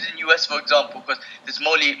 just using the US for example, because there's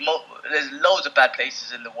loads of bad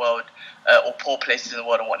places in the world, or poor places in the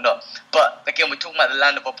world and whatnot. But again, we're talking about the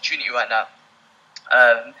land of opportunity right now.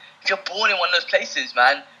 If you're born in one of those places,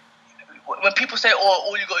 man, when people say, "Oh,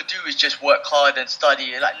 all you got to do is just work hard and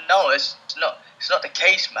study," like, no, it's not the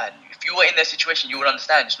case, man. If you were in their situation, you would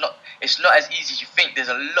understand. It's not as easy as you think. There's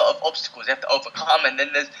a lot of obstacles they have to overcome, and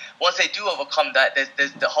then once they do overcome that,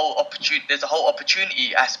 there's the whole opportunity. There's a whole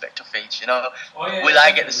opportunity aspect of things. Will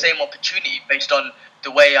I get the same opportunity based on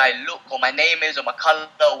the way I look, or my name is, or my color,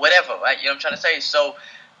 or whatever, right? You know what I'm trying to say? So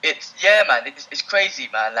it's it's crazy,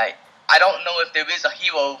 man. Like, I don't know if there is a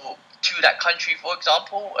hero to that country, for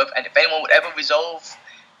example, and if anyone would ever resolve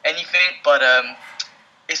anything, but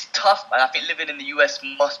it's tough, man. I think living in the US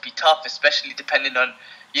must be tough, especially depending on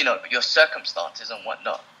your circumstances and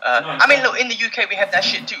whatnot. I mean, look, in the UK we have that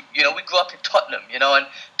shit too. We grew up in Tottenham, and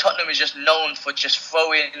Tottenham is just known for just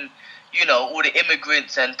throwing all the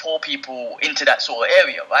immigrants and poor people into that sort of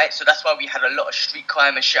area, right? So that's why we had a lot of street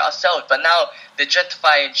crime and shit ourselves. But now they're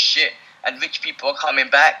gentrifying shit, and rich people are coming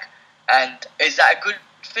back. And is that a good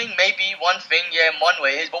thing? Maybe one thing, yeah, in one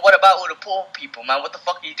way is. But what about all the poor people, man? What the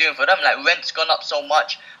fuck are you doing for them? Like, rent's gone up so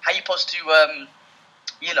much. How are you supposed to,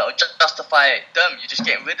 justify them? You're just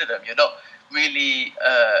getting rid of them. You're not really,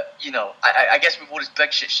 I guess with all this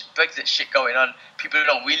Brexit shit going on, people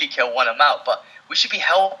don't really care, want them out. But we should be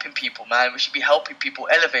helping people, man. We should be helping people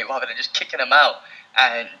elevate rather than just kicking them out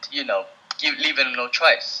and, leaving them no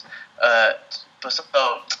choice. But so,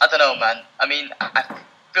 I don't know, man. I mean, I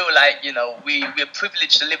feel like, we're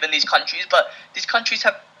privileged to live in these countries, but these countries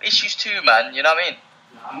have issues too, man. You know what I mean?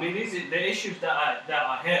 I mean, the issues that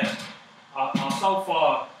are here are so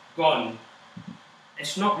far gone.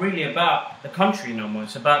 It's not really about the country no more.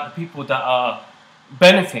 It's about the people that are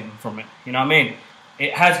benefiting from it. You know what I mean?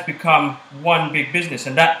 It has become one big business,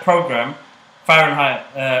 and that program, Fahrenheit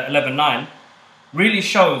 11/9, really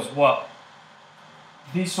shows what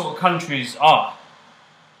these sort of countries are,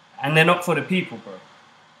 and they're not for the people, bro.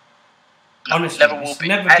 Honestly, it's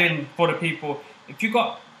never been for the people. If you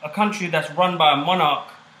got a country that's run by a monarch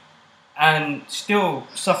and still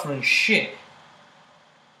suffering shit,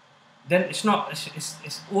 then it's not.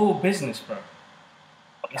 It's all business, bro.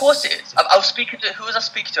 Of course it is. I was speaking to, who was I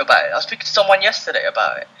speaking to about it? I was speaking to someone yesterday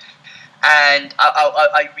about it, and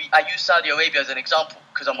I use Saudi Arabia as an example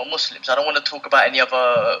because I'm a Muslim, so I don't want to talk about any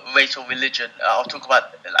other race or religion. I'll talk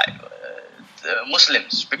about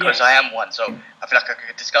Muslims because I am one, so I feel like I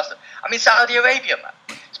could discuss it. I mean, Saudi Arabia, man,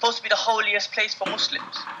 it's supposed to be the holiest place for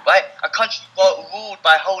Muslims, right? A country ruled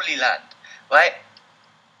by Holy Land, right?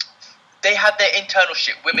 They have their internal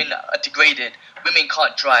shit. Women are degraded. Women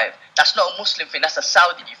can't drive. That's not a Muslim thing. That's a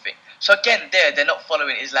Saudi thing. So again, they're not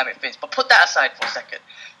following Islamic things. But put that aside for a second.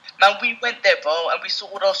 Man, we went there, bro, and we saw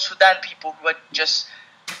all those Sudan people who are just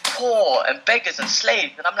poor and beggars and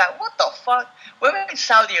slaves. And I'm like, what the fuck? We're in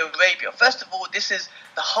Saudi Arabia. First of all, this is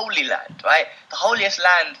the Holy Land, right? The holiest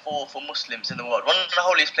land for Muslims in the world. One of the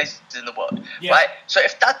holiest places in the world, right? So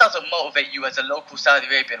if that doesn't motivate you as a local Saudi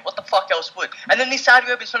Arabian, what the fuck else would? And then these Saudi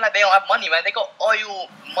Arabians feel like they don't have money, man. They got oil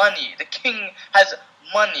money. The king has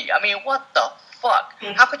money. I mean, what the fuck?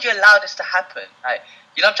 How could you allow this to happen? Like,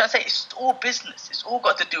 you know what I'm trying to say? It's all business. It's all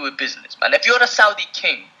got to do with business, man. If you're the Saudi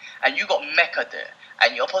king and you got Mecca there,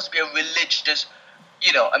 and you're supposed to be a religious,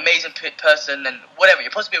 you know, amazing person and whatever, you're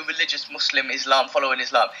supposed to be a religious Muslim, following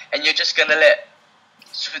Islam, and you're just gonna let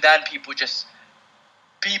Sudan people just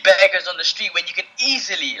be beggars on the street when you can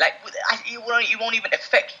easily, like, it won't even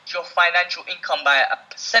affect your financial income by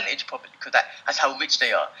a percentage probably, because that's how rich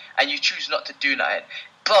they are, and you choose not to do that.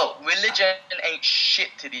 Bro, religion ain't shit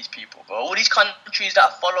to these people, bro. All these countries that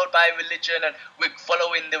are followed by religion and we're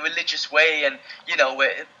following the religious way, and, you know,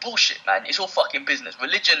 bullshit, man. It's all fucking business.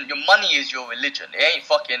 Religion, your money is your religion. It ain't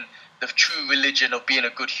fucking the true religion of being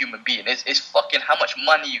a good human being. It's fucking how much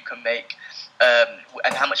money you can make,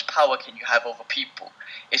 and how much power can you have over people.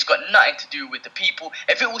 It's got nothing to do with the people.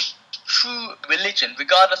 If it was true religion,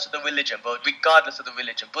 regardless of the religion, bro,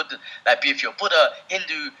 Buddha, like, be if you're Buddha,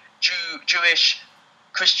 Hindu, Jewish,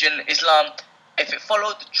 Christian, Islam, if it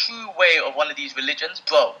followed the true way of one of these religions,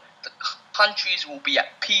 bro, the countries will be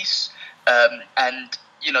at peace, and,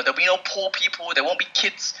 you know, there'll be no poor people, there won't be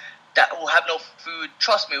kids that will have no food.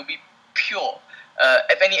 Trust me, it'll be pure.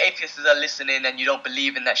 If any atheists are listening and you don't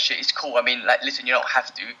believe in that shit, it's cool. I mean, like, listen, you don't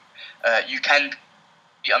have to. You can.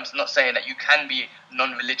 I'm not saying that you can be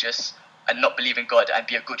non-religious and not believe in God and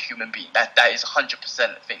be a good human being. That is 100%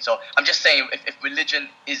 a thing. So I'm just saying, if religion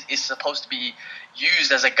is supposed to be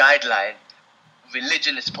used as a guideline,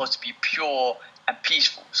 religion is supposed to be pure and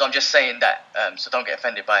peaceful. So I'm just saying that. So don't get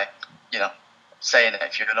offended by, you know, saying it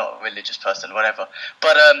if you're not a religious person, whatever.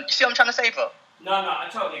 But you see what I'm trying to say, bro? No, I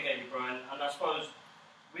totally get you, bro. And I suppose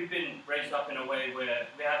we've been raised up in a way where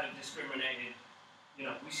we haven't discriminated. You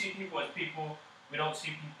know, we see people as people. We don't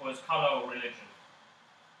see people as color or religion.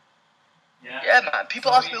 Yeah, man.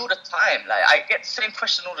 People ask me all the time. Like, I get the same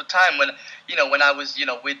question all the time when I was, you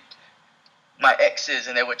know, with my exes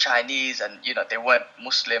and they were Chinese and, you know, they weren't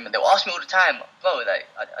Muslim, and they would ask me all the time, bro, like,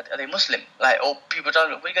 are they Muslim? Like, or people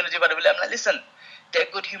don't, what are you going to do about the religion? I'm like, listen, they're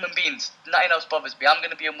good human beings. Nothing else bothers me. I'm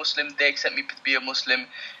going to be a Muslim. They accept me to be a Muslim.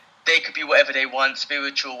 They could be whatever they want,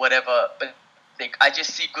 spiritual, whatever, but I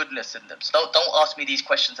just see goodness in them. So don't ask me these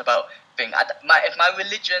questions about things. If my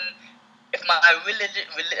religion, I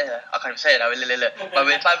can't even say it now.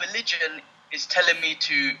 If my religion is telling me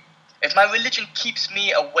to, if my religion keeps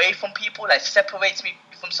me away from people, like separates me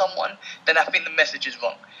from someone, then I think the message is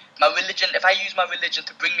wrong. My religion, if I use my religion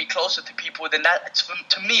to bring me closer to people, then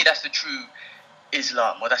to me that's the true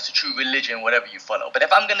Islam, or that's the true religion, whatever you follow. But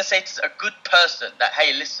if I'm gonna say to a good person that,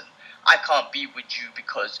 hey, listen, I can't be with you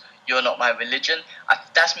because you're not my religion,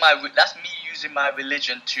 that's me using my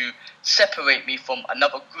religion to separate me from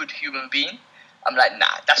another good human being. I'm like,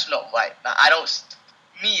 nah, that's not right. Nah,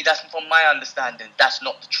 that's from my understanding, that's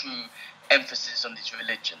not the true emphasis on these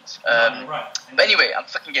religions. Right. But anyway, I'm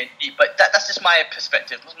fucking getting deep. But that's just my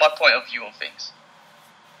perspective. That's my point of view on things.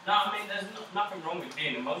 No, I mean, there's nothing wrong with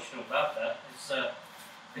being emotional about that. It's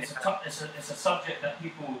a subject that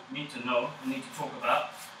people need to know and need to talk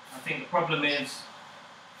about. I think the problem is,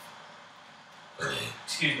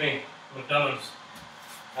 excuse me, McDonald's.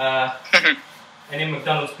 Any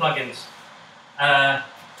McDonald's plugins.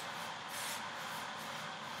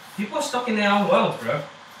 People are stuck in their own world, bro.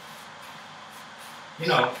 You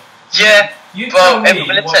know. Yeah, tell me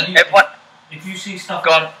everyone. If you see stuff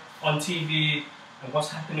on TV and what's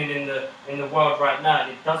happening in the world right now,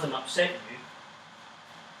 and it doesn't upset you,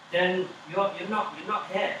 then you're not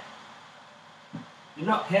here. You're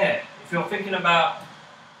not here. If you're thinking about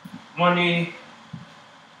money,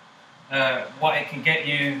 what it can get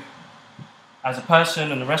you as a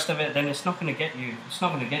person and the rest of it, then it's not going to get you. It's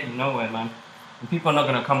not going to get you nowhere, man. And people are not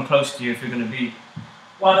going to come close to you if you're going to be.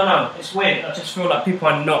 Well, I don't know. It's weird. I just feel like people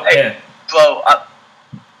are not here. Bro,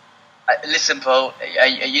 listen, bro.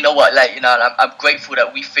 You know what? Like, you know, I'm grateful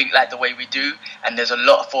that we think like the way we do, and there's a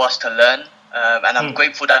lot for us to learn. And I'm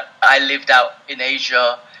grateful that I lived out in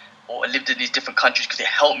Asia or lived in these different countries, because it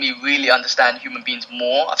helped me really understand human beings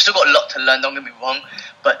more. I've still got a lot to learn, don't get me wrong,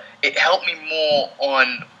 but it helped me more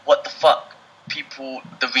on what the fuck people,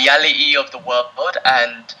 the reality of the world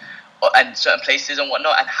and certain places and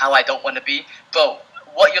whatnot, and how I don't want to be. Bro,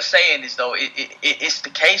 what you're saying is, though, it's the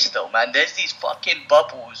case, though, man. There's these fucking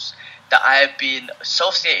bubbles that I have been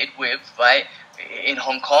associated with, right, in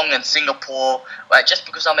Hong Kong and Singapore, right, just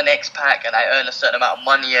because I'm an expat and I earn a certain amount of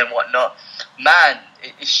money and whatnot. Man,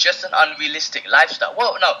 it's just an unrealistic lifestyle.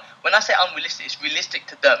 Well, no, when I say unrealistic, it's realistic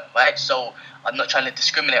to them, right? So I'm not trying to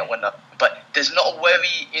discriminate and whatnot, but there's not a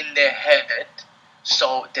worry in their head,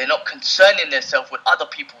 so they're not concerning themselves with other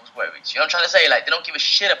people's worries. You know what I'm trying to say? Like, they don't give a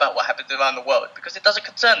shit about what happens around the world because it doesn't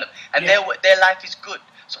concern them, and their life is good.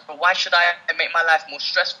 So why should I make my life more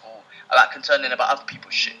stressful about concerning about other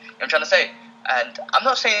people's shit? You know what I'm trying to say? And I'm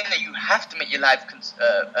not saying that you have to make your life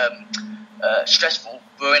stressful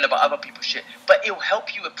worrying about other people's shit, but it will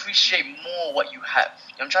help you appreciate more what you have.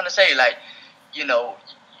 You know what I'm trying to say? Like, you know,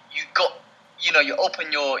 you got, you know, you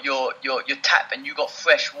open your tap and you got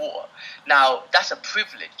fresh water. Now, that's a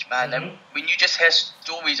privilege, man. Mm-hmm. And when you just hear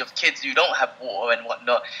stories of kids who don't have water and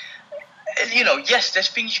whatnot, you know, yes, there's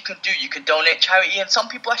things you can do. You can donate charity, and some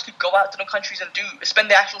people actually go out to the countries and spend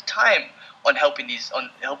their actual time on helping these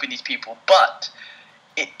people. But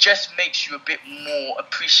it just makes you a bit more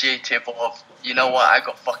appreciative of, you know what, I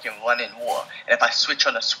got fucking running water, and if I switch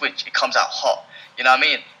on a switch, it comes out hot. You know what I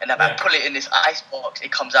mean? And if I put it in this ice box,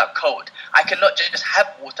 it comes out cold. I cannot just have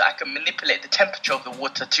water. I can manipulate the temperature of the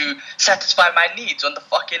water to satisfy my needs on the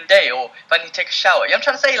fucking day, or if I need to take a shower. You know what I'm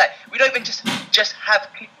trying to say? Like, we don't even just have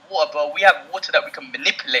clean water, bro. We have water that we can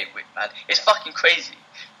manipulate with, man. It's fucking crazy,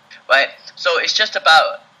 right? So it's just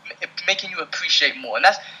about making you appreciate more, and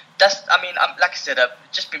that's. I mean, like I said, I've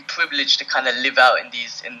just been privileged to kind of live out in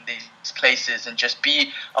these places and just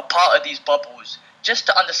be a part of these bubbles, just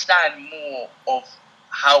to understand more of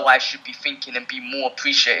how I should be thinking and be more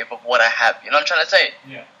appreciative of what I have. You know what I'm trying to say?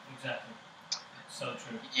 Yeah, exactly. It's so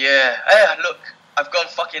true. Yeah. Look, I've gone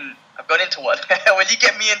into one. When you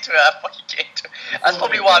get me into it, I fucking get into it. That's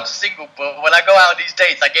probably why I'm single, but when I go out on these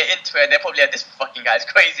dates, I get into it, and they're probably like, this fucking guy's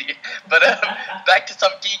crazy. But back to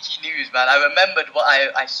some geeky news, man. I remembered what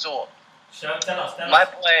I saw. Sure, tell us.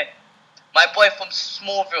 My boy from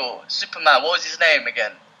Smallville, Superman, what was his name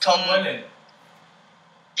again? Tom Welling.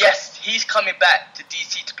 Yes, he's coming back to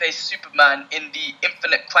DC to play Superman in the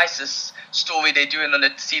Infinite Crisis story they're doing on the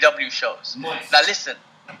CW shows. Nice. Now listen,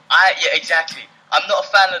 yeah, exactly. I'm not a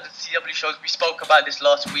fan of the CW shows. We spoke about this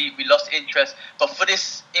last week. We lost interest. But for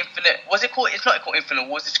this Infinite, what's it called? It's not called Infinite.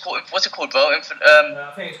 What's it called, bro?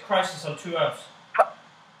 I think it's Crisis on Two Earths.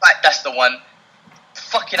 Right, that's the one.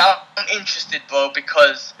 Fucking, I'm interested, bro,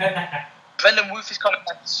 because Brendan Ruth is coming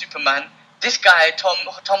back as Superman. This guy, Tom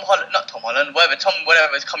Holland,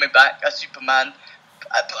 whatever is coming back as Superman.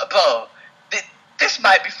 Bro, this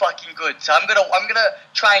might be fucking good. So I'm gonna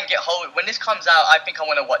try and get hold. When this comes out, I think I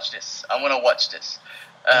want to watch this.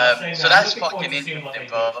 So that's fucking interesting,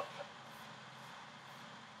 bro.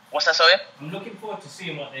 What's that, sorry? I'm looking forward to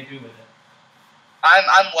seeing what they do with it.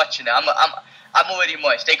 I'm watching it. I'm already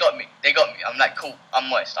moist. They got me. I'm like, cool. I'm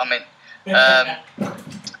moist. I'm in.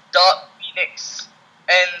 Dark Phoenix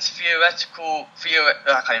ends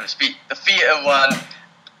I can't even speak. The theater run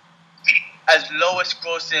as lowest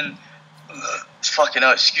grossing. Fucking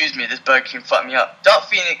hell, excuse me, this Burger King fucked me up. Dark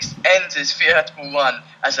Phoenix ends its theatrical run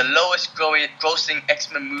as the lowest grossing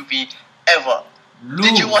X-Men movie ever.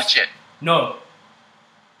 Did you watch it? No.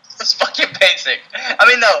 It's fucking basic. I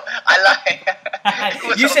mean, no, I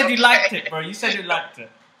like. You said you liked it, bro. You said you liked it.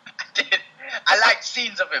 I did. I liked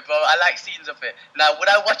scenes of it, bro. Now, would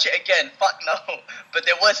I watch it again? Fuck no. But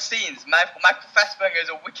there was scenes. Michael Fassbender is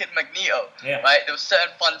a wicked Magneto. Yeah. Right? There was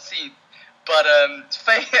certain fun scenes. But,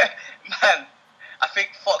 man, I think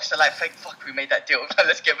Fox are like, thank fuck we made that deal.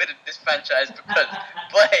 Let's get rid of this franchise because,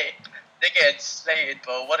 boy, they're getting slated,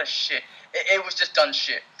 bro. What a shit. It was just done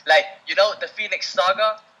shit. Like, you know, the Phoenix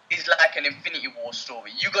Saga is like an Infinity War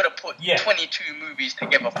story. You gotta put 22 movies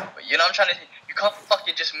together for it. You know what I'm trying to say? You can't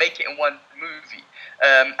fucking just make it in one movie.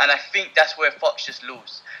 And I think that's where Fox just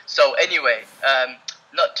lose. So anyway,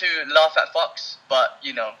 not to laugh at Fox, but,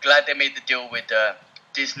 you know, glad they made the deal with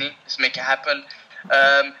Disney. Let's make it happen.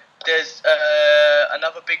 There's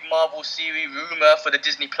another big Marvel series rumor for the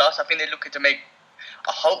Disney Plus. I think they're looking to make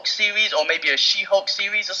a Hulk series or maybe a She-Hulk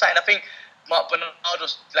series or something. I think Mark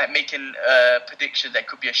Bernardo's like making predictions that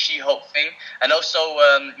could be a She-Hulk thing, and also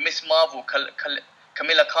Miss Marvel,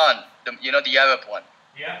 Kamala Khan, the Arab one.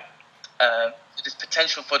 Yeah. There's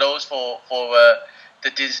potential for those for the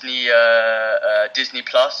Disney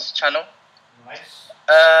Plus channel. Nice.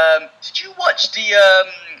 Did you watch the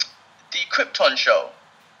Krypton show?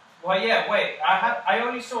 Well, yeah. Wait, I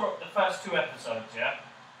only saw the first 2 episodes. Yeah.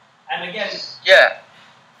 And again. Yeah.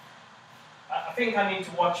 I think I need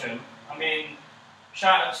to watch them. I mean,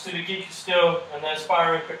 shout outs to the Geeky Still and the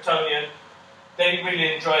Aspiring Kryptonian. They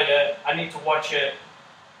really enjoyed it. I need to watch it.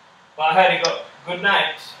 But I heard it got good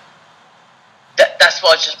nights. That's what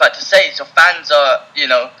I was just about to say. So fans are,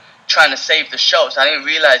 trying to save the show. So I didn't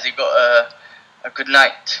realize it got a good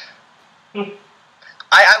night.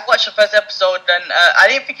 I watched the first episode and I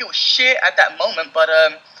didn't think it was shit at that moment, but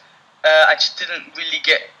I just didn't really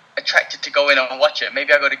get attracted to go in and watch it.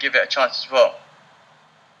 Maybe I got to give it a chance as well.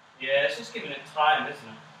 Yeah, it's just giving it time, isn't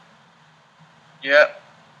it? Yeah.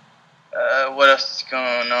 What else is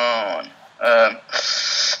going on?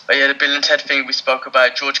 But yeah, the Bill and Ted thing we spoke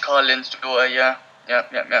about, George Carlin's daughter, yeah.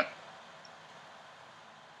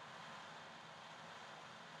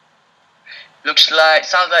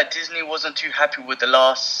 Sounds like Disney wasn't too happy with the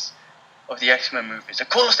last of the X-Men movies. Of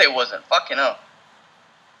course they wasn't. Fucking hell.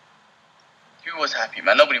 Who was happy,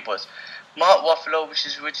 man? Nobody was. Mark Ruffalo, which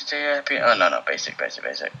is would you say happy? Oh no, basic.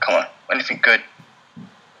 Come on, anything good.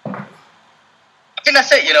 I think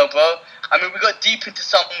that's it, bro. I mean, we got deep into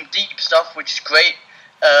some deep stuff, which is great.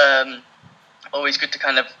 Always good to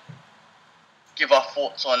kind of give our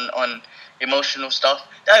thoughts on emotional stuff.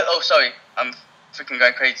 Sorry, I'm freaking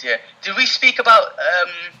going crazy here. Did we speak about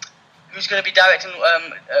who's going to be directing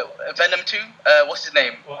Venom 2? What's his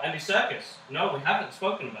name? Well, Andy Serkis. No, we haven't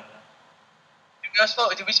spoken about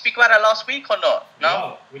that. Did we speak about that last week or not?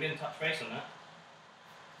 No, we didn't touch base on that.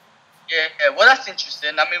 Yeah, well, that's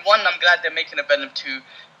interesting. I mean, one, I'm glad they're making a Venom 2.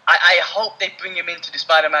 I hope they bring him into the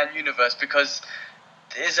Spider-Man universe because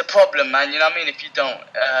there's a problem, man, you know what I mean, if you don't.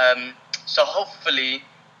 So hopefully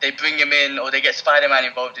they bring him in or they get Spider-Man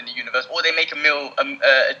involved in the universe or they make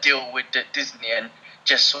a deal with Disney and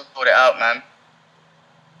just sort it out, man.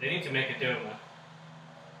 They need to make a deal, man.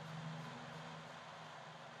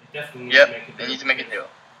 They definitely need to make a deal. They need to make a deal.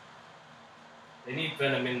 They need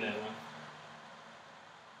Venom in there, man.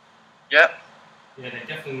 Yep. Yeah, they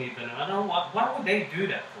definitely need Venom. I don't know why would they do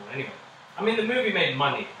that for anyway? I mean, the movie made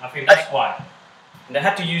money. I think that's why. And they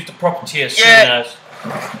had to use the property as soon as.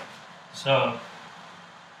 So.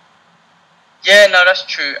 Yeah, no, that's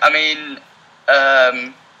true. I mean,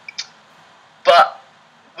 but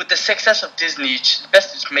with the success of Disney, it's best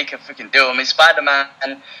to just make a freaking deal. I mean,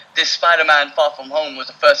 this Spider-Man Far From Home was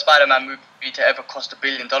the first Spider-Man movie to ever cross the $1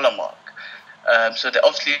 billion mark. So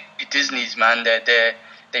obviously Disney's, man, they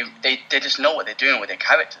just know what they're doing with their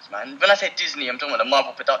characters, man. When I say Disney, I'm talking about the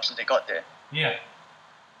Marvel productions they got there. Yeah.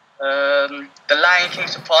 The Lion King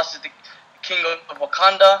surpasses the King of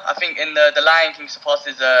Wakanda. I think in the Lion King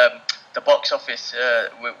surpasses the box office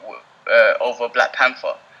over Black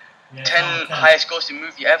Panther. Yeah, 10 highest grossing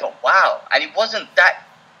movie ever. Wow. And it wasn't that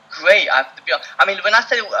great, I have to be honest. I mean, when I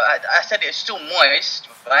said it's still moist,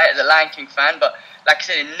 right, as a Lion King fan, but like I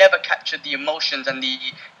said, it never captured the emotions and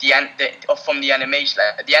from the animation.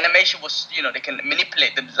 Like, the animation was, they can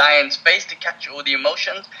manipulate the lion's face to capture all the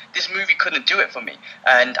emotions. This movie couldn't do it for me,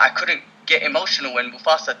 and I couldn't get emotional when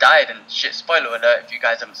Mufasa died and shit. Spoiler alert if you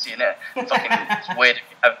guys haven't seen it. It's weird.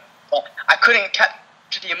 But I couldn't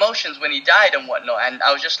capture the emotions when he died and whatnot, and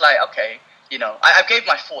I was just like, okay, I gave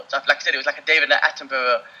my thoughts. Like I said, it was like a David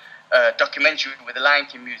Attenborough documentary with the Lion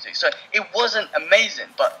King music. So it wasn't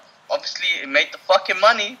amazing, but obviously it made the fucking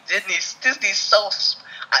money. Disney's so...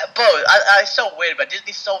 Bro, it's so weird, but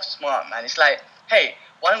Disney's so smart, man. It's like, hey,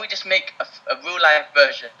 why don't we just make a real-life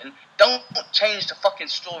version? Don't change the fucking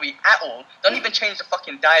story at all. Don't even change the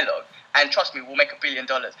fucking dialogue. And trust me, we'll make $1 billion.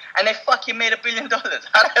 And they fucking made $1 billion. How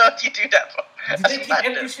the hell do you do that, bro? Did they keep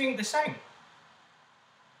everything the same?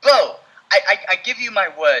 Bro, I give you my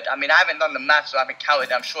word. I mean, I haven't done the math, so I haven't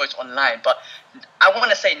counted. I'm sure it's online. But I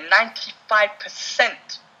want to say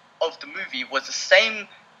 95% of the movie was the same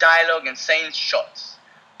dialogue and same shots.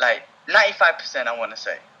 Like, 95%, I want to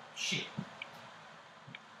say. Shit.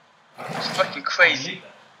 It's fucking crazy.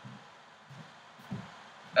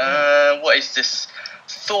 What is this?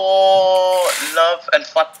 Thor, Love and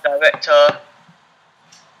Fun director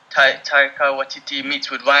Taika Waititi meets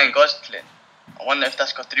with Ryan Gosling. I wonder if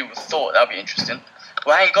that's got to do with Thor. That'll be interesting.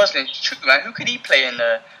 Ryan Gosling, true, man. Who could he play in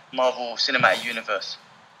the Marvel Cinematic Universe?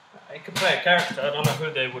 He could play a character. I don't know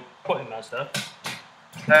who they would put him as, though.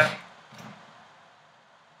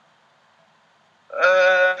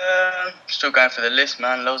 Still going for the list,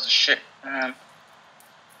 man. Loads of shit.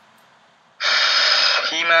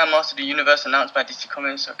 He-Man, Master of the Universe, announced by DC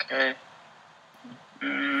Comics. Okay.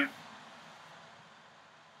 The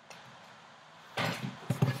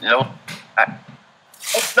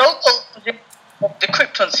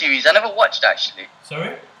Krypton series. I never watched, actually.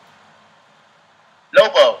 Sorry?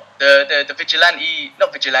 Lobo, the vigilante,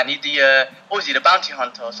 not vigilante, what was he, the bounty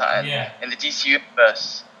hunter or something? Yeah. In the DC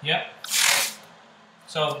universe. Yeah.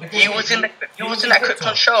 So he was in that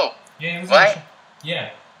Krypton show. Yeah, he was right? in the show.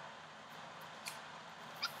 Yeah.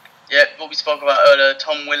 Yeah, what we spoke about earlier,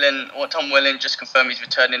 Tom Welling just confirmed he's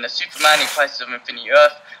returning as Superman in Crisis of Infinite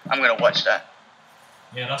Earth. I'm gonna watch that.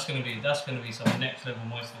 Yeah, that's gonna be some next level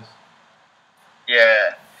moistness.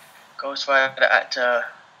 Yeah. Ghost Rider actor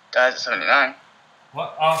dies at 79.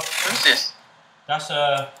 What? Who's this? That's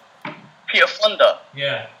Peter Fonda.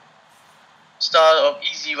 Yeah. Star of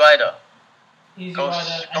Easy Rider. Easy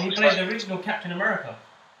Rider, and he played the original Captain America.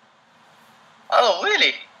 Oh,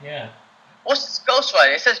 really? Yeah. What's this Ghost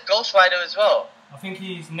Rider? It says Ghost Rider as well. I think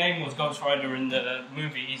his name was Ghost Rider in the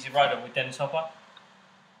movie Easy Rider with Dennis Hopper.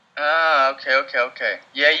 Ah, okay.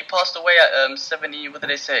 Yeah, he passed away at 70. What did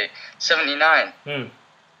they say? 79. You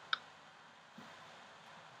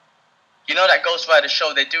know that Ghost Rider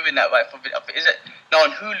show they're doing that right for? Is it no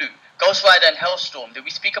on Hulu? Ghost Rider and Hellstorm. Did we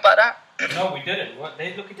speak about that? No, we didn't.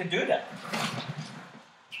 They're looking to do that.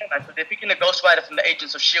 Yeah, man. So they're picking the Ghost Rider from the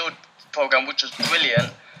Agents of Shield program, which was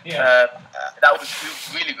brilliant. Yeah. That was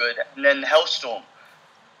really good. And then Hellstorm.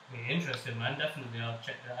 Yeah, interesting, man. Definitely, I'll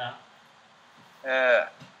check that out.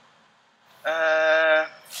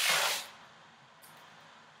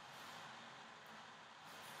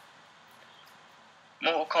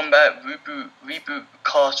 Mortal Kombat reboot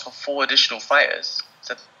cast for 4 additional fighters. Is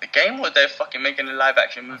that the game, or they're fucking making a live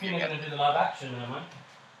action movie I think they're again? going to do the live action now, man.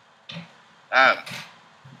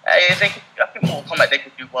 I think Mortal Kombat they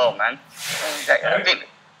could do well, man. I think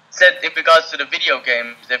said in regards to the video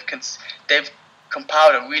games, they've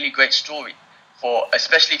compiled a really great story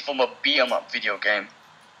especially from a beat 'em up video game.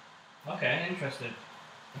 Okay, interesting.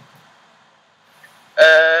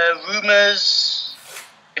 Rumors.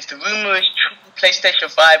 If the rumor is true, PlayStation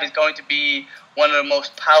 5 is going to be one of the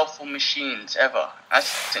most powerful machines ever.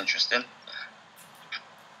 That's interesting.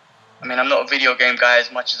 I mean, I'm not a video game guy as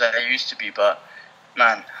much as I used to be, but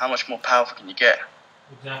man, how much more powerful can you get?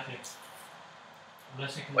 Exactly.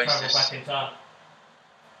 Unless you can What is travel this? back in time.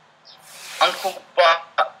 Uncle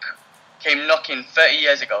Buck came knocking 30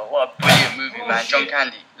 years ago. What a brilliant movie, man. John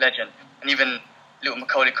Candy, legend. And even little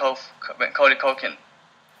Macaulay Culkin.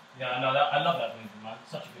 Yeah, no, I love that movie, man.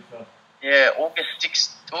 Such a good film. Yeah,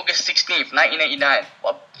 August 16th, 1989.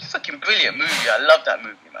 What a fucking brilliant movie. I love that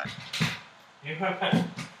movie, man. You remember?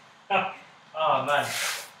 Oh, man.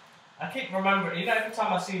 I keep remembering, you know, every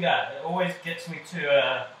time I see that, it always gets me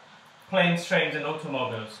to Planes, Trains and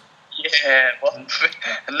Automobiles. Yeah,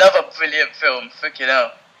 another brilliant film. Freaking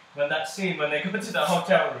hell. When that scene, when they go to the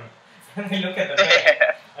hotel room, and they look at the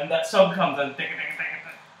bed, and that song comes and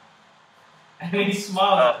and he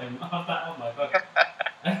smiles at him. I was like, oh my god.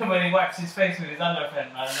 And when he whacks his face with his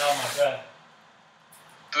underpants, man, oh my god.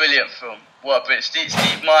 Brilliant film. What a brilliant. Steve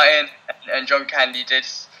Martin and John Candy did.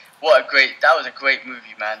 That was a great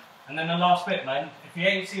movie, man. And then the last bit, man. If you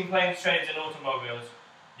ain't seen Planes, Trains and Automobiles,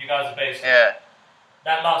 you guys are basic. Yeah.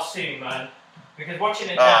 That last scene, man. Because watching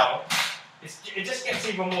it now, it just gets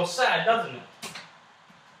even more sad, doesn't it?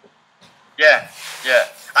 Yeah.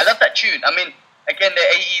 I love that tune. I mean, again, the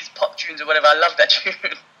 80s pop tunes or whatever, I love that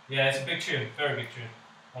tune. Yeah, it's a big tune. Very big tune.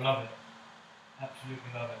 I love it.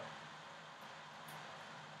 Absolutely love it.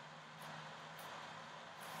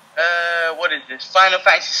 What is this? Final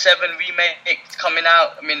Fantasy VII Remake coming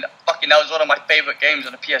out. I mean, fucking, that was one of my favorite games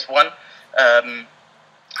on the PS1. I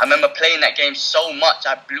remember playing that game so much,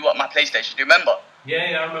 I blew up my PlayStation. Do you remember?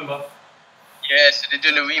 Yeah, I remember. Yeah, so they're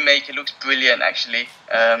doing a remake. It looks brilliant, actually.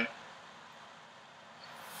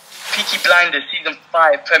 Peaky Blinders Season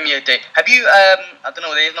 5 premiere date. Have you, I don't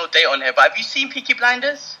know, there's no date on here, but have you seen Peaky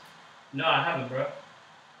Blinders? No, I haven't, bro.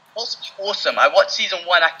 Awesome. I watched Season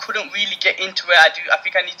 1. I couldn't really get into it. I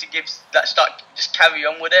think I need to just carry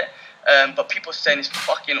on with it. But people saying it's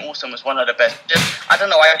fucking awesome. It's one of the best. I don't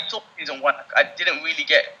know. I saw Season 1. I didn't really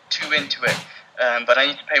get too into it. But I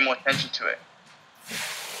need to pay more attention to it.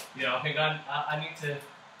 Yeah, I think I need to...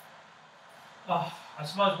 I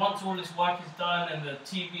suppose once all this work is done and the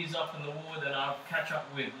TV's up on the wall, then I'll catch up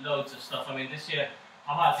with loads of stuff. I mean, this year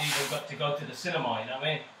I hardly even got to go to the cinema, you know what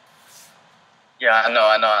I mean? Yeah,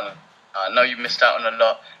 I know you missed out on a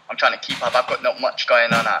lot. I'm trying to keep up. I've got not much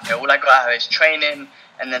going on out here. All I got out here is training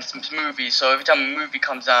and then some movies. So every time a movie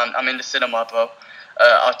comes out, I'm in the cinema, bro.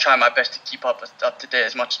 I'll try my best to keep up to date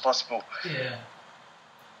as much as possible. Yeah.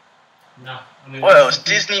 No, I mean, what else?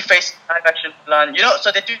 Disney facing live action Mulan. You know,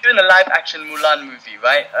 so they're doing a live action Mulan movie,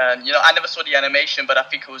 right? You know, I never saw the animation, but I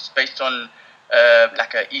think it was based on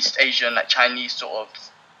like a East Asian, like Chinese sort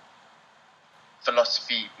of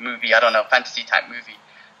philosophy movie. I don't know, fantasy type movie.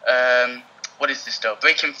 What is this though?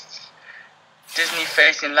 Disney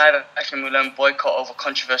facing live action Mulan boycott over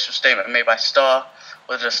controversial statement made by Star.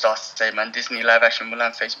 What did the Star say, man? Disney live action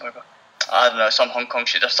Mulan face boycott. I don't know, some Hong Kong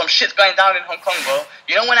shit. There's some shit's going down in Hong Kong, bro.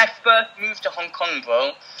 You know, when I first moved to Hong Kong,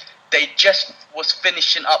 bro, they just was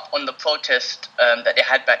finishing up on the protest that they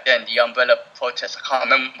had back then, the umbrella protest. I can't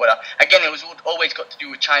remember what. Again, it was always got to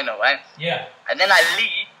do with China, right? Yeah. And then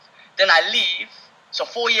I leave. So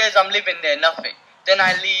 4 years I'm living there, nothing. Then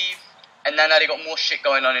I leave, and now they got more shit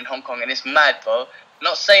going on in Hong Kong, and it's mad, bro.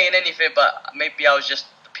 Not saying anything, but maybe I was just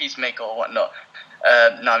a peacemaker or whatnot.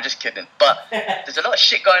 No, I'm just kidding. But there's a lot of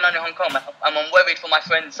shit going on in Hong Kong. I'm worried for my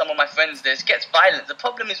friends, some of my friends there. It gets violent. The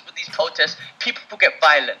problem is with these protests, people get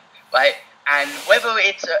violent, right? And whether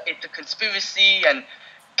it's a conspiracy and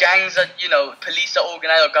gangs are, police are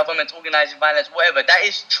organized or government's organizing violence, whatever, that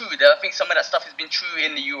is true. I think some of that stuff has been true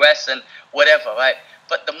in the US and whatever, right?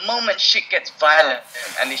 But the moment shit gets violent,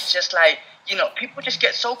 and it's just like, people just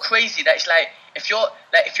get so crazy that it's like, if you're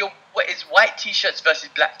it's white t-shirts versus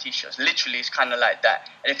black t-shirts, literally it's kind of like that.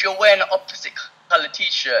 And if you're wearing an opposite color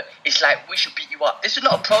t-shirt, it's like, we should beat you up. This is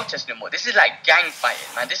not a protest anymore. This is like gang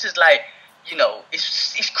fighting, man. This is like,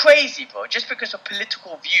 it's crazy, bro. Just because of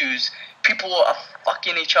political views, people are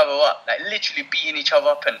fucking each other up, like literally beating each other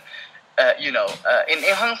up. And in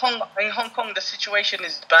Hong Kong, the situation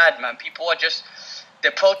is bad, man. People are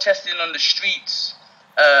they're protesting on the streets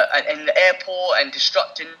and in the airport and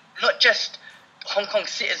disrupting not just Hong Kong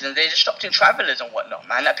citizens, they're disrupting travelers and whatnot,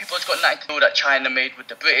 man. Like, people's got nothing to do with that China made with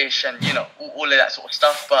the British and all of that sort of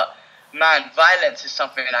stuff. But man, violence is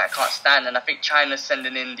something that I can't stand, and I think China's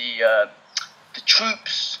sending in the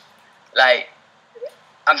troops. Like,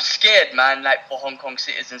 I'm scared, man, like, for Hong Kong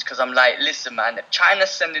citizens, because I'm like, listen, man, if China's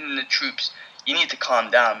sending in the troops, you need to calm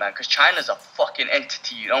down, man, because China's a fucking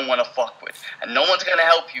entity you don't want to fuck with, and no one's gonna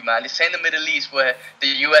help you, man. This ain't the Middle East where the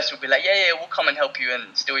US will be like, yeah, we'll come and help you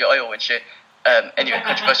and steal your oil and shit. Anyway,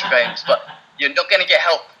 controversial games, but you're not gonna get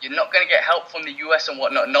help. You're not gonna get help from the US and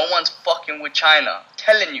whatnot. No one's fucking with China. I'm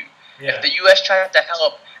telling you. Yeah. If the US tried to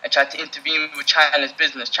help and tried to intervene with China's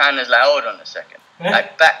business, China's like, hold on a second.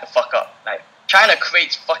 Like, back the fuck up. Like, China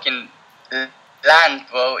creates fucking land,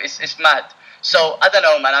 bro. It's mad. So, I don't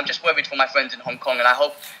know, man. I'm just worried for my friends in Hong Kong, and I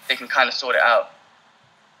hope they can kind of sort it out.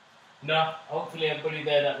 No, hopefully everybody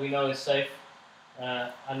there that we know is safe.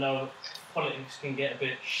 I know politics can get a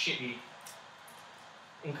bit shitty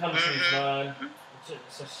in countries, man.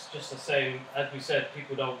 It's just the same. As we said,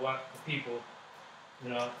 people don't work for people.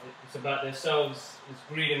 It's about themselves. It's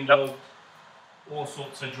greed involved. All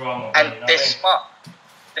sorts of drama. And they're smart.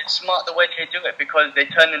 They're smart the way they do it, because they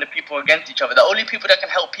turn the people against each other. The only people that can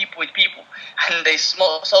help people is people, and they're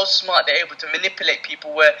so smart they're able to manipulate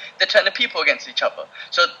people where they turn the people against each other.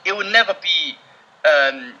 So it will never be.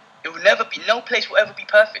 No place will ever be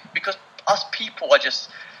perfect, because us people are just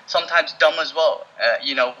sometimes dumb as well.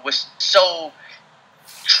 We're so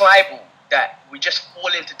tribal that we just fall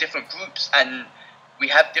into different groups and we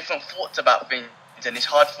have different thoughts about things, and it's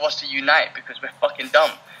hard for us to unite because we're fucking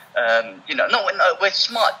dumb. We're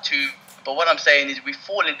smart too, but what I'm saying is we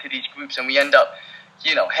fall into these groups and we end up,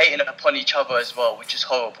 hating upon each other as well, which is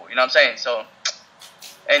horrible. You know what I'm saying? So,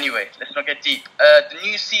 anyway, let's not get deep. The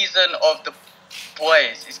new season of The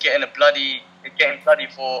Boys is getting bloody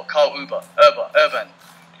for Carl Urban.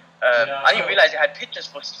 I didn't realize it had pictures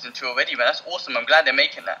for season 2 already, man. That's awesome. I'm glad they're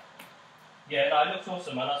making that. Yeah, no, it looks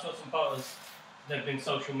awesome, man. I saw some photos. They've been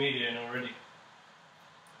social media and already.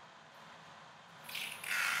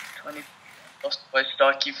 20 Lost Boys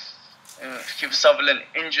star Kiefer Sutherland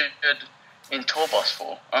injured in tour bus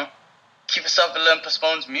for, huh? Kiefer Sutherland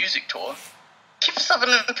postpones music tour. Kiefer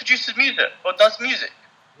Sutherland produces music or does music.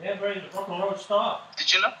 Yeah, very rock and roll star.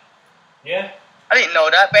 Did you know? Yeah. I didn't know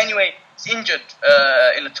that, but anyway, he's injured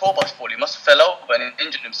in a tour bus fall. He must have fell over and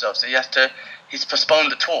injured himself, so he's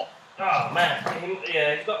postponed the tour. Oh man,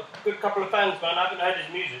 he's got a good couple of fans, man. I haven't heard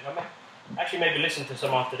his music. I may actually maybe listen to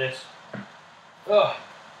some after this. Oh.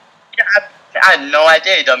 Yeah, I had no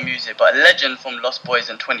idea he done music, but a legend from Lost Boys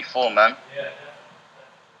and 24, man. Yeah.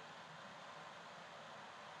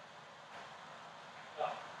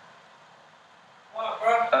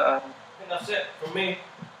 Alright, bro. I think that's it from me.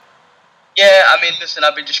 Yeah, I mean, listen,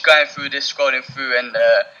 I've been just going through this, scrolling through, and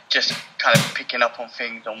just kind of picking up on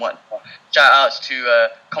things and whatnot. Shout outs to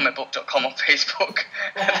comicbook.com on Facebook.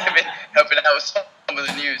 They've been helping out with some of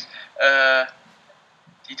the news.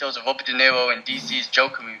 Details of Robert De Niro in DC's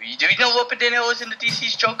Joker movie. Do you know Robert De Niro is in the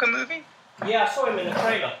DC's Joker movie? Yeah, I saw him in the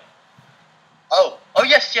trailer. Oh,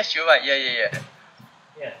 yes, you're right. Yeah.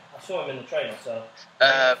 Yeah, I saw him in the trailer, so...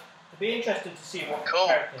 it'd be interesting to see what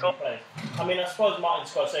character he plays. I mean, I suppose Martin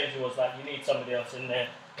Scorsese was like, you need somebody else in there.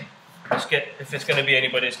 If it's going to be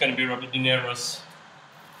anybody, it's going to be Robert De Niro's.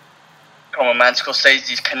 Come on, man.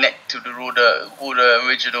 Scorsese's connected to all the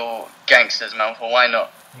original gangsters, man. So why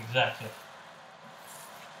not? Exactly.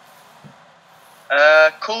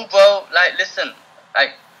 Cool, bro. Like, listen,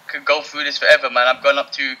 I could go through this forever, man. I've gone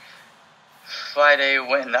up to Friday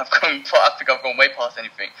when I think I've gone way past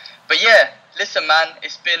anything. But yeah, listen, man.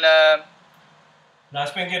 It's been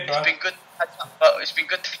it's been good, bro. It's been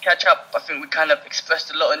good to catch up. I think we kind of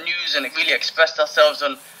expressed a lot of news and it really expressed ourselves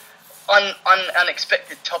on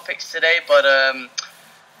unexpected topics today. But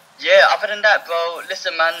yeah, other than that, bro.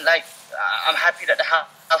 Listen, man. Like, I'm happy that the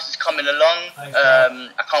house is coming along. Thanks,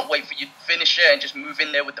 I can't wait for you to finish it and just move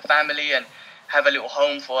in there with the family and have a little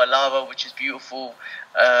home for Alara, which is beautiful.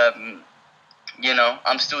 You know,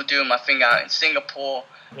 I'm still doing my thing out in Singapore.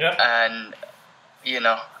 Yeah. And, you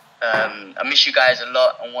know, I miss you guys a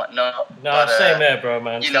lot and whatnot. No, but, same here, bro,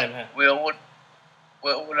 man. You same know, here.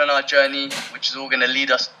 we're all on our journey, which is all going to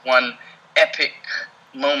lead us to one epic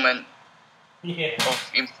moment. Yeah.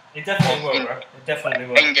 It definitely will, bro. It definitely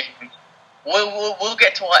will. Endgame. We'll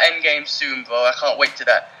get to our end game soon, bro. I can't wait to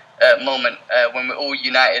that moment when we're all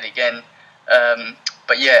united again.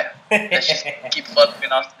 But yeah, let's just keep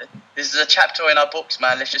following us. This is a chapter in our books,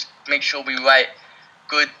 man. Let's just make sure we write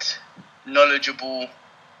good, knowledgeable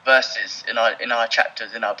verses in our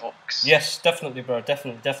chapters in our books. Yes, definitely, bro.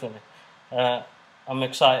 Definitely. I'm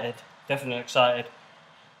excited. Definitely excited.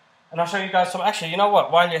 And I'll show you guys some. Actually, you know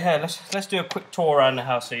what? While you're here, let's do a quick tour around the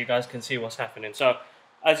house so you guys can see what's happening. So,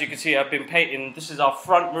 as you can see, I've been painting. This is our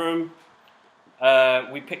front room.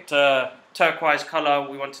 We picked a turquoise color.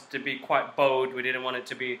 We wanted it to be quite bold. We didn't want it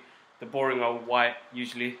to be the boring old white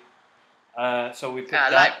usually. So we picked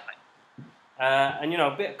that. And you know,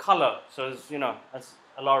 a bit of color. So as you know, as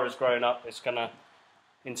Alara's growing up, it's gonna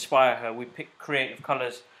inspire her. We picked creative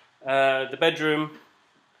colors. The bedroom.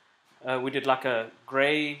 We did like a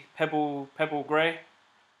grey, pebble grey,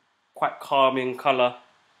 quite calming colour.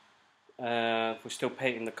 We're still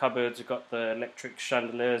painting the cupboards. We've got the electric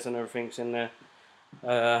chandeliers and everything's in there.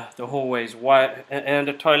 The hallway's white, and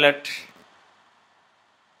the toilet.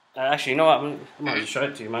 Actually, you know what? I might just show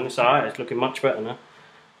it to you, man. It's alright. It's looking much better now.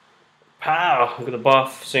 Pow! We've got the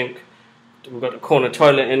bath, sink. We've got the corner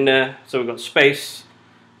toilet in there, so we've got space.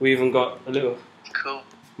 We even got a little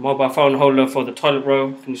mobile phone holder for the toilet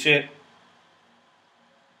roll. Can you see it?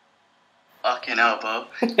 Fucking hell, bro.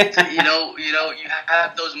 So, you know, you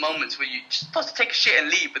have those moments where you're supposed to take a shit and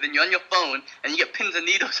leave, but then you're on your phone and you get pins and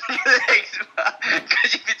needles on your legs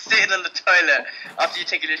because you've been sitting on the toilet after you're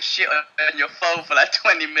taking a shit on your phone for like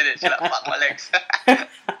 20 minutes. You're like, fuck my legs.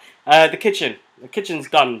 The kitchen. The kitchen's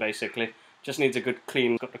done, basically. Just needs a good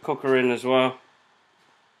clean. Got the cooker in as well.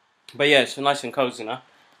 But yeah, it's nice and cozy now.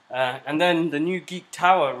 And then the new Geek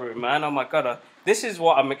Tower room, man. Oh my god. This is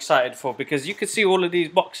what I'm excited for because you can see all of these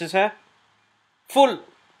boxes here. Full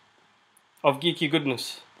of geeky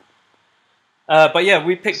goodness. But yeah,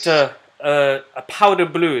 we picked a powder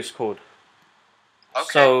blue, it's called. Okay.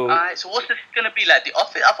 So what's this going to be like? The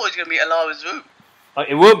office? I thought it was going to be Alara's room.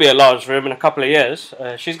 It will be Alara's room in a couple of years.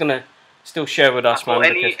 She's going to still share with us, man.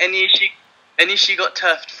 Any she got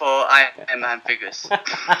turfed for Iron Man figures?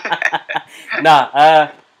 Nah,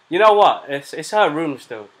 you know what? It's her room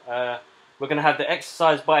still. We're going to have the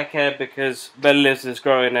exercise bike here because Bella is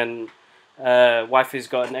growing and wifey's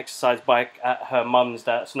got an exercise bike at her mum's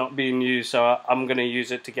that's not being used, so I'm going to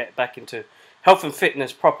use it to get back into health and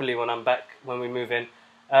fitness properly when we move in.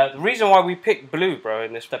 The reason why we picked blue, bro,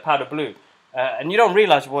 in the powder blue, and you don't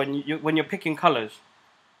realise when you're picking colours,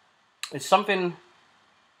 it's something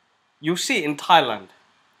you'll see in Thailand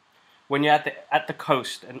when you're at the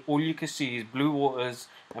coast and all you can see is blue waters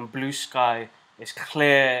and blue sky. It's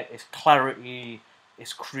clear, it's clarity,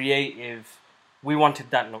 it's creative. We wanted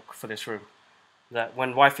that look for this room. That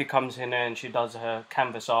when wifey comes in there and she does her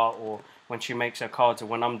canvas art, or when she makes her cards, or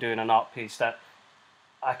when I'm doing an art piece, that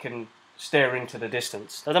I can stare into the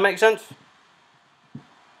distance. Does that make sense?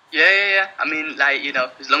 Yeah. I mean, like, you know,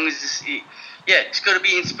 as long as it's got to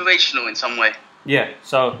be inspirational in some way. Yeah.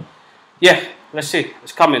 So, yeah, let's see.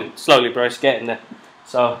 It's coming slowly, bro. It's getting there.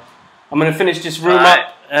 So, I'm gonna finish this room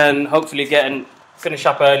up and hopefully finish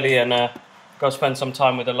up early and go spend some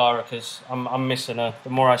time with Alara because I'm missing her. The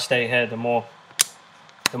more I stay here, the more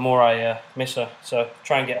I miss her. So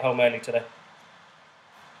try and get home early today.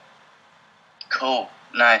 Cool,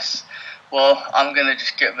 nice. Well, I'm gonna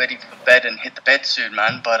just get ready for bed and hit the bed soon,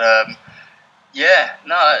 man. But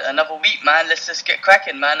another week, man. Let's just get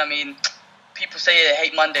cracking, man. I mean, people say they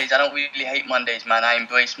hate Mondays. I don't really hate Mondays, man. I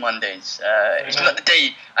embrace Mondays. It's not the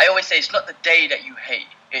day. I always say it's not the day that you hate.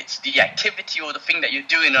 It's the activity or the thing that you're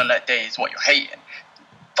doing on that day is what you're hating.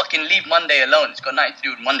 Fucking leave Monday alone. It's got nothing to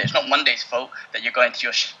do with Monday. It's not Monday's fault that you're going to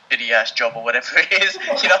your shitty ass job or whatever it is.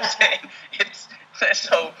 You know what I'm saying?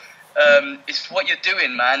 It's what you're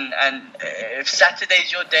doing, man. And if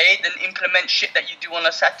Saturday's your day, then implement shit that you do on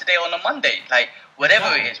a Saturday or on a Monday. Like,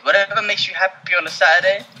 whatever it is. Whatever makes you happy on a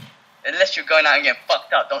Saturday. Unless you're going out and getting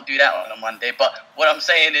fucked up, don't do that on a Monday. But what I'm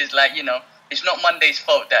saying is, like, you know, it's not Monday's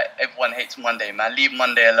fault that everyone hates Monday, man. Leave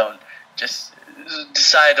Monday alone. Just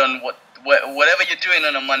decide on whatever you're doing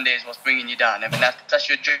on a Monday is what's bringing you down. If that's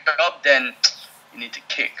your job, then you need to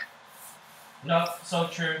kick. No, so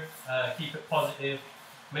true. Keep it positive.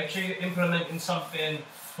 Make sure you're implementing something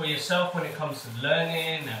for yourself when it comes to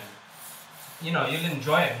learning and you'll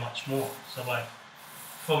enjoy it much more. So like,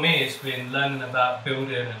 for me, it's been learning about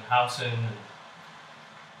building and housing and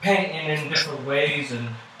painting in different ways and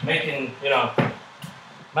making,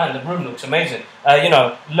 man, the room looks amazing.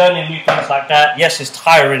 Learning new things like that. Yes, it's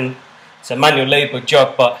tiring. It's a manual labour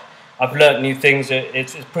job, but I've learned new things.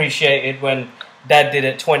 It's appreciated when Dad did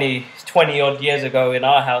it 20 odd years ago in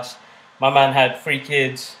our house. My man had 4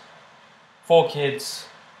 kids, 2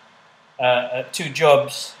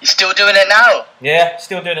 jobs. You're still doing it now? Yeah,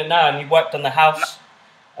 still doing it now. And he worked on the house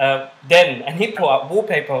then, and he put up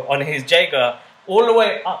wallpaper on his Jaeger all the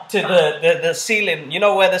way up to the ceiling. You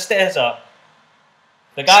know where the stairs are?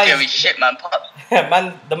 The guy. Scary shit, man. Pop.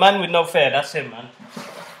 The man with no fear. That's him, man.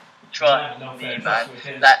 Trust me, man.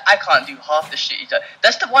 Like, I can't do half the shit he does.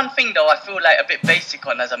 That's the one thing, though, I feel like a bit basic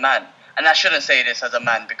on as a man. And I shouldn't say this as a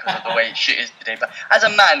man because of the way shit is today. But as a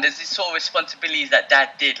man, there's these sort of responsibilities that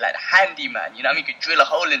Dad did, like handyman. You know what I mean? You could drill a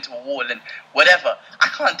hole into a wall and whatever. I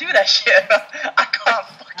can't do that shit. I can't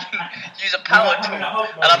fucking use a power tool. And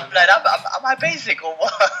I'm like, am I basic or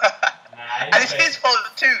what? And it's his fault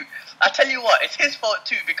too. I tell you what, it's his fault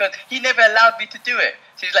too because he never allowed me to do it.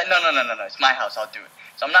 So he's like, no, it's my house, I'll do it.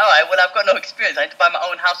 So I'm like, alright, well, I've got no experience. I need to buy my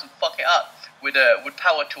own house and fuck it up with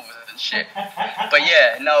power tools and shit. But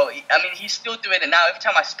yeah, no, I mean, he's still doing it now. Every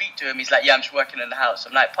time I speak to him, he's like, yeah, I'm just working in the house.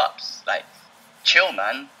 I'm like, Pops, like, chill,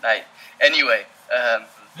 man. Like, anyway.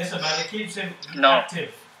 Listen, man, it keeps him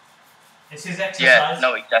active. It's his exercise. Yeah,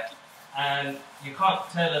 no, exactly. And you can't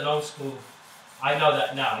tell an old school, I know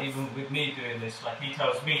that now, even with me doing this, like, he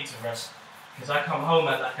tells me to rest. Because I come home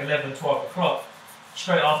at like 11, 12 o'clock,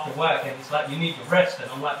 straight after work, and he's like, you need to rest.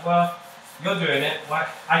 And I'm like, well, you're doing it, why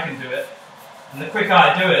I can do it. And the quicker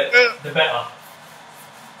I do it, the better.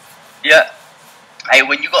 Yeah. Hey,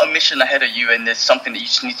 when you got a mission ahead of you and there's something that you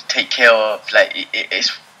just need to take care of, like,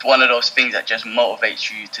 it's one of those things that just motivates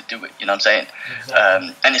you to do it, you know what I'm saying?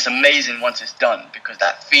 Exactly. And it's amazing once it's done, because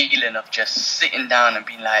that feeling of just sitting down and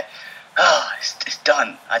being like, it's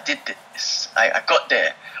done, I did this, I got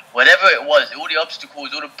there. Whatever it was, all the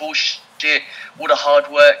obstacles, all the bullshit, all the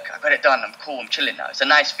hard work, I got it done, I'm cool, I'm chilling now. It's a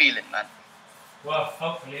nice feeling, man. Well,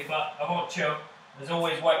 hopefully, but I won't chill. There's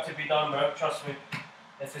always work to be done, bro, trust me.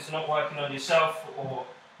 If it's not working on yourself or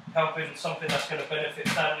helping something that's going to benefit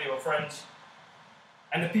family or friends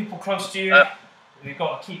and the people close to you, you've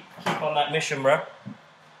got to keep on that mission, bro.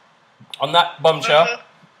 On that bombshell,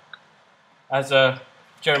 as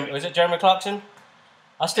Jeremy, was it Jeremy Clarkson?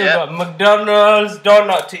 I still got McDonald's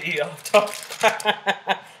donut to eat after.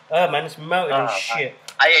 Oh man, it's melted and shit.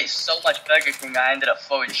 I ate so much Burger King, I ended up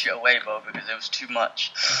throwing shit away, bro, because it was too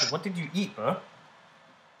much. What did you eat, bro?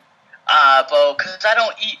 Bro, because I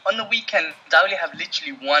don't eat on the weekends. I only have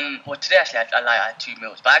literally one. Well, today actually I had 2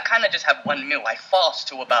 meals, but I kind of just have one meal. I fast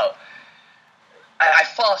till about. I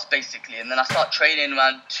fast basically, and then I start training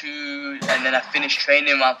around 2, and then I finish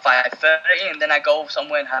training around 5:30, and then I go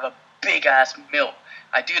somewhere and have a big ass meal.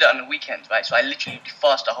 I do that on the weekends, right? So I literally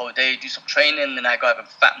fast the whole day, do some training, and then I go have a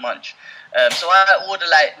fat munch. So I order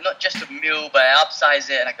like not just a meal, but I upsize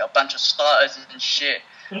it, and I got a bunch of starters and shit.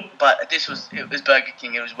 But it was Burger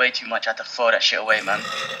King. It was way too much. I had to throw that shit away, man.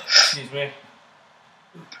 Excuse me.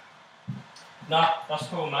 Nah, that's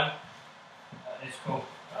cool, man. It's cool.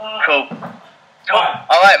 Cool.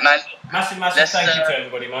 All right, man. Massive thank you to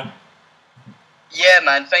everybody, man. Yeah,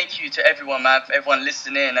 man. Thank you to everyone, man. For everyone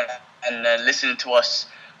listening and listening to us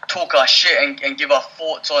talk our shit and give our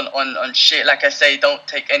thoughts on shit. Like I say, don't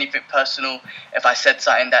take anything personal. If I said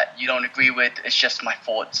something that you don't agree with, it's just my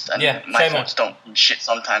thoughts. And my thoughts don't mean shit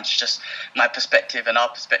sometimes. It's just my perspective and our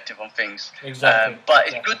perspective on things. Exactly. But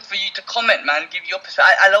it's good for you to comment, man. Give your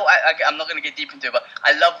perspective. I'm not going to get deep into it, but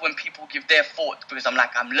I love when people give their thoughts because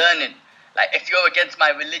I'm learning. Like, if you're against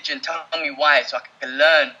my religion, tell me why so I can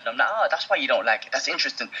learn. And I'm like, that's why you don't like it. That's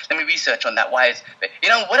interesting. Let me research on that. Why is it?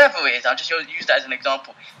 Whatever it is, I'll just use that as an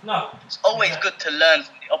example. No. It's always good to learn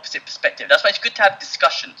from the opposite perspective. That's why it's good to have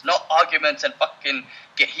discussions, not arguments and fucking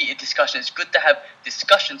get heated discussions. It's good to have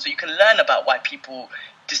discussions so you can learn about why people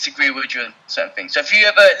disagree with you on certain things. So if you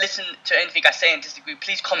ever listen to anything I say and disagree,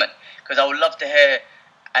 please comment, because I would love to hear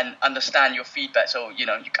and understand your feedback, so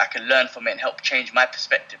I can learn from it and help change my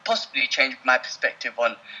perspective, possibly change my perspective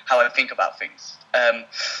on how I think about things.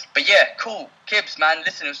 But yeah, cool. Kibs, man,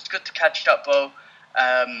 listen, it was good to catch up, bro.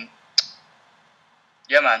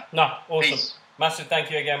 Yeah, man. No, awesome. Peace. Massive thank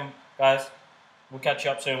you again, guys. We'll catch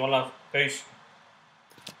you up soon. One love. Peace.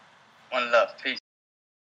 One love. Peace.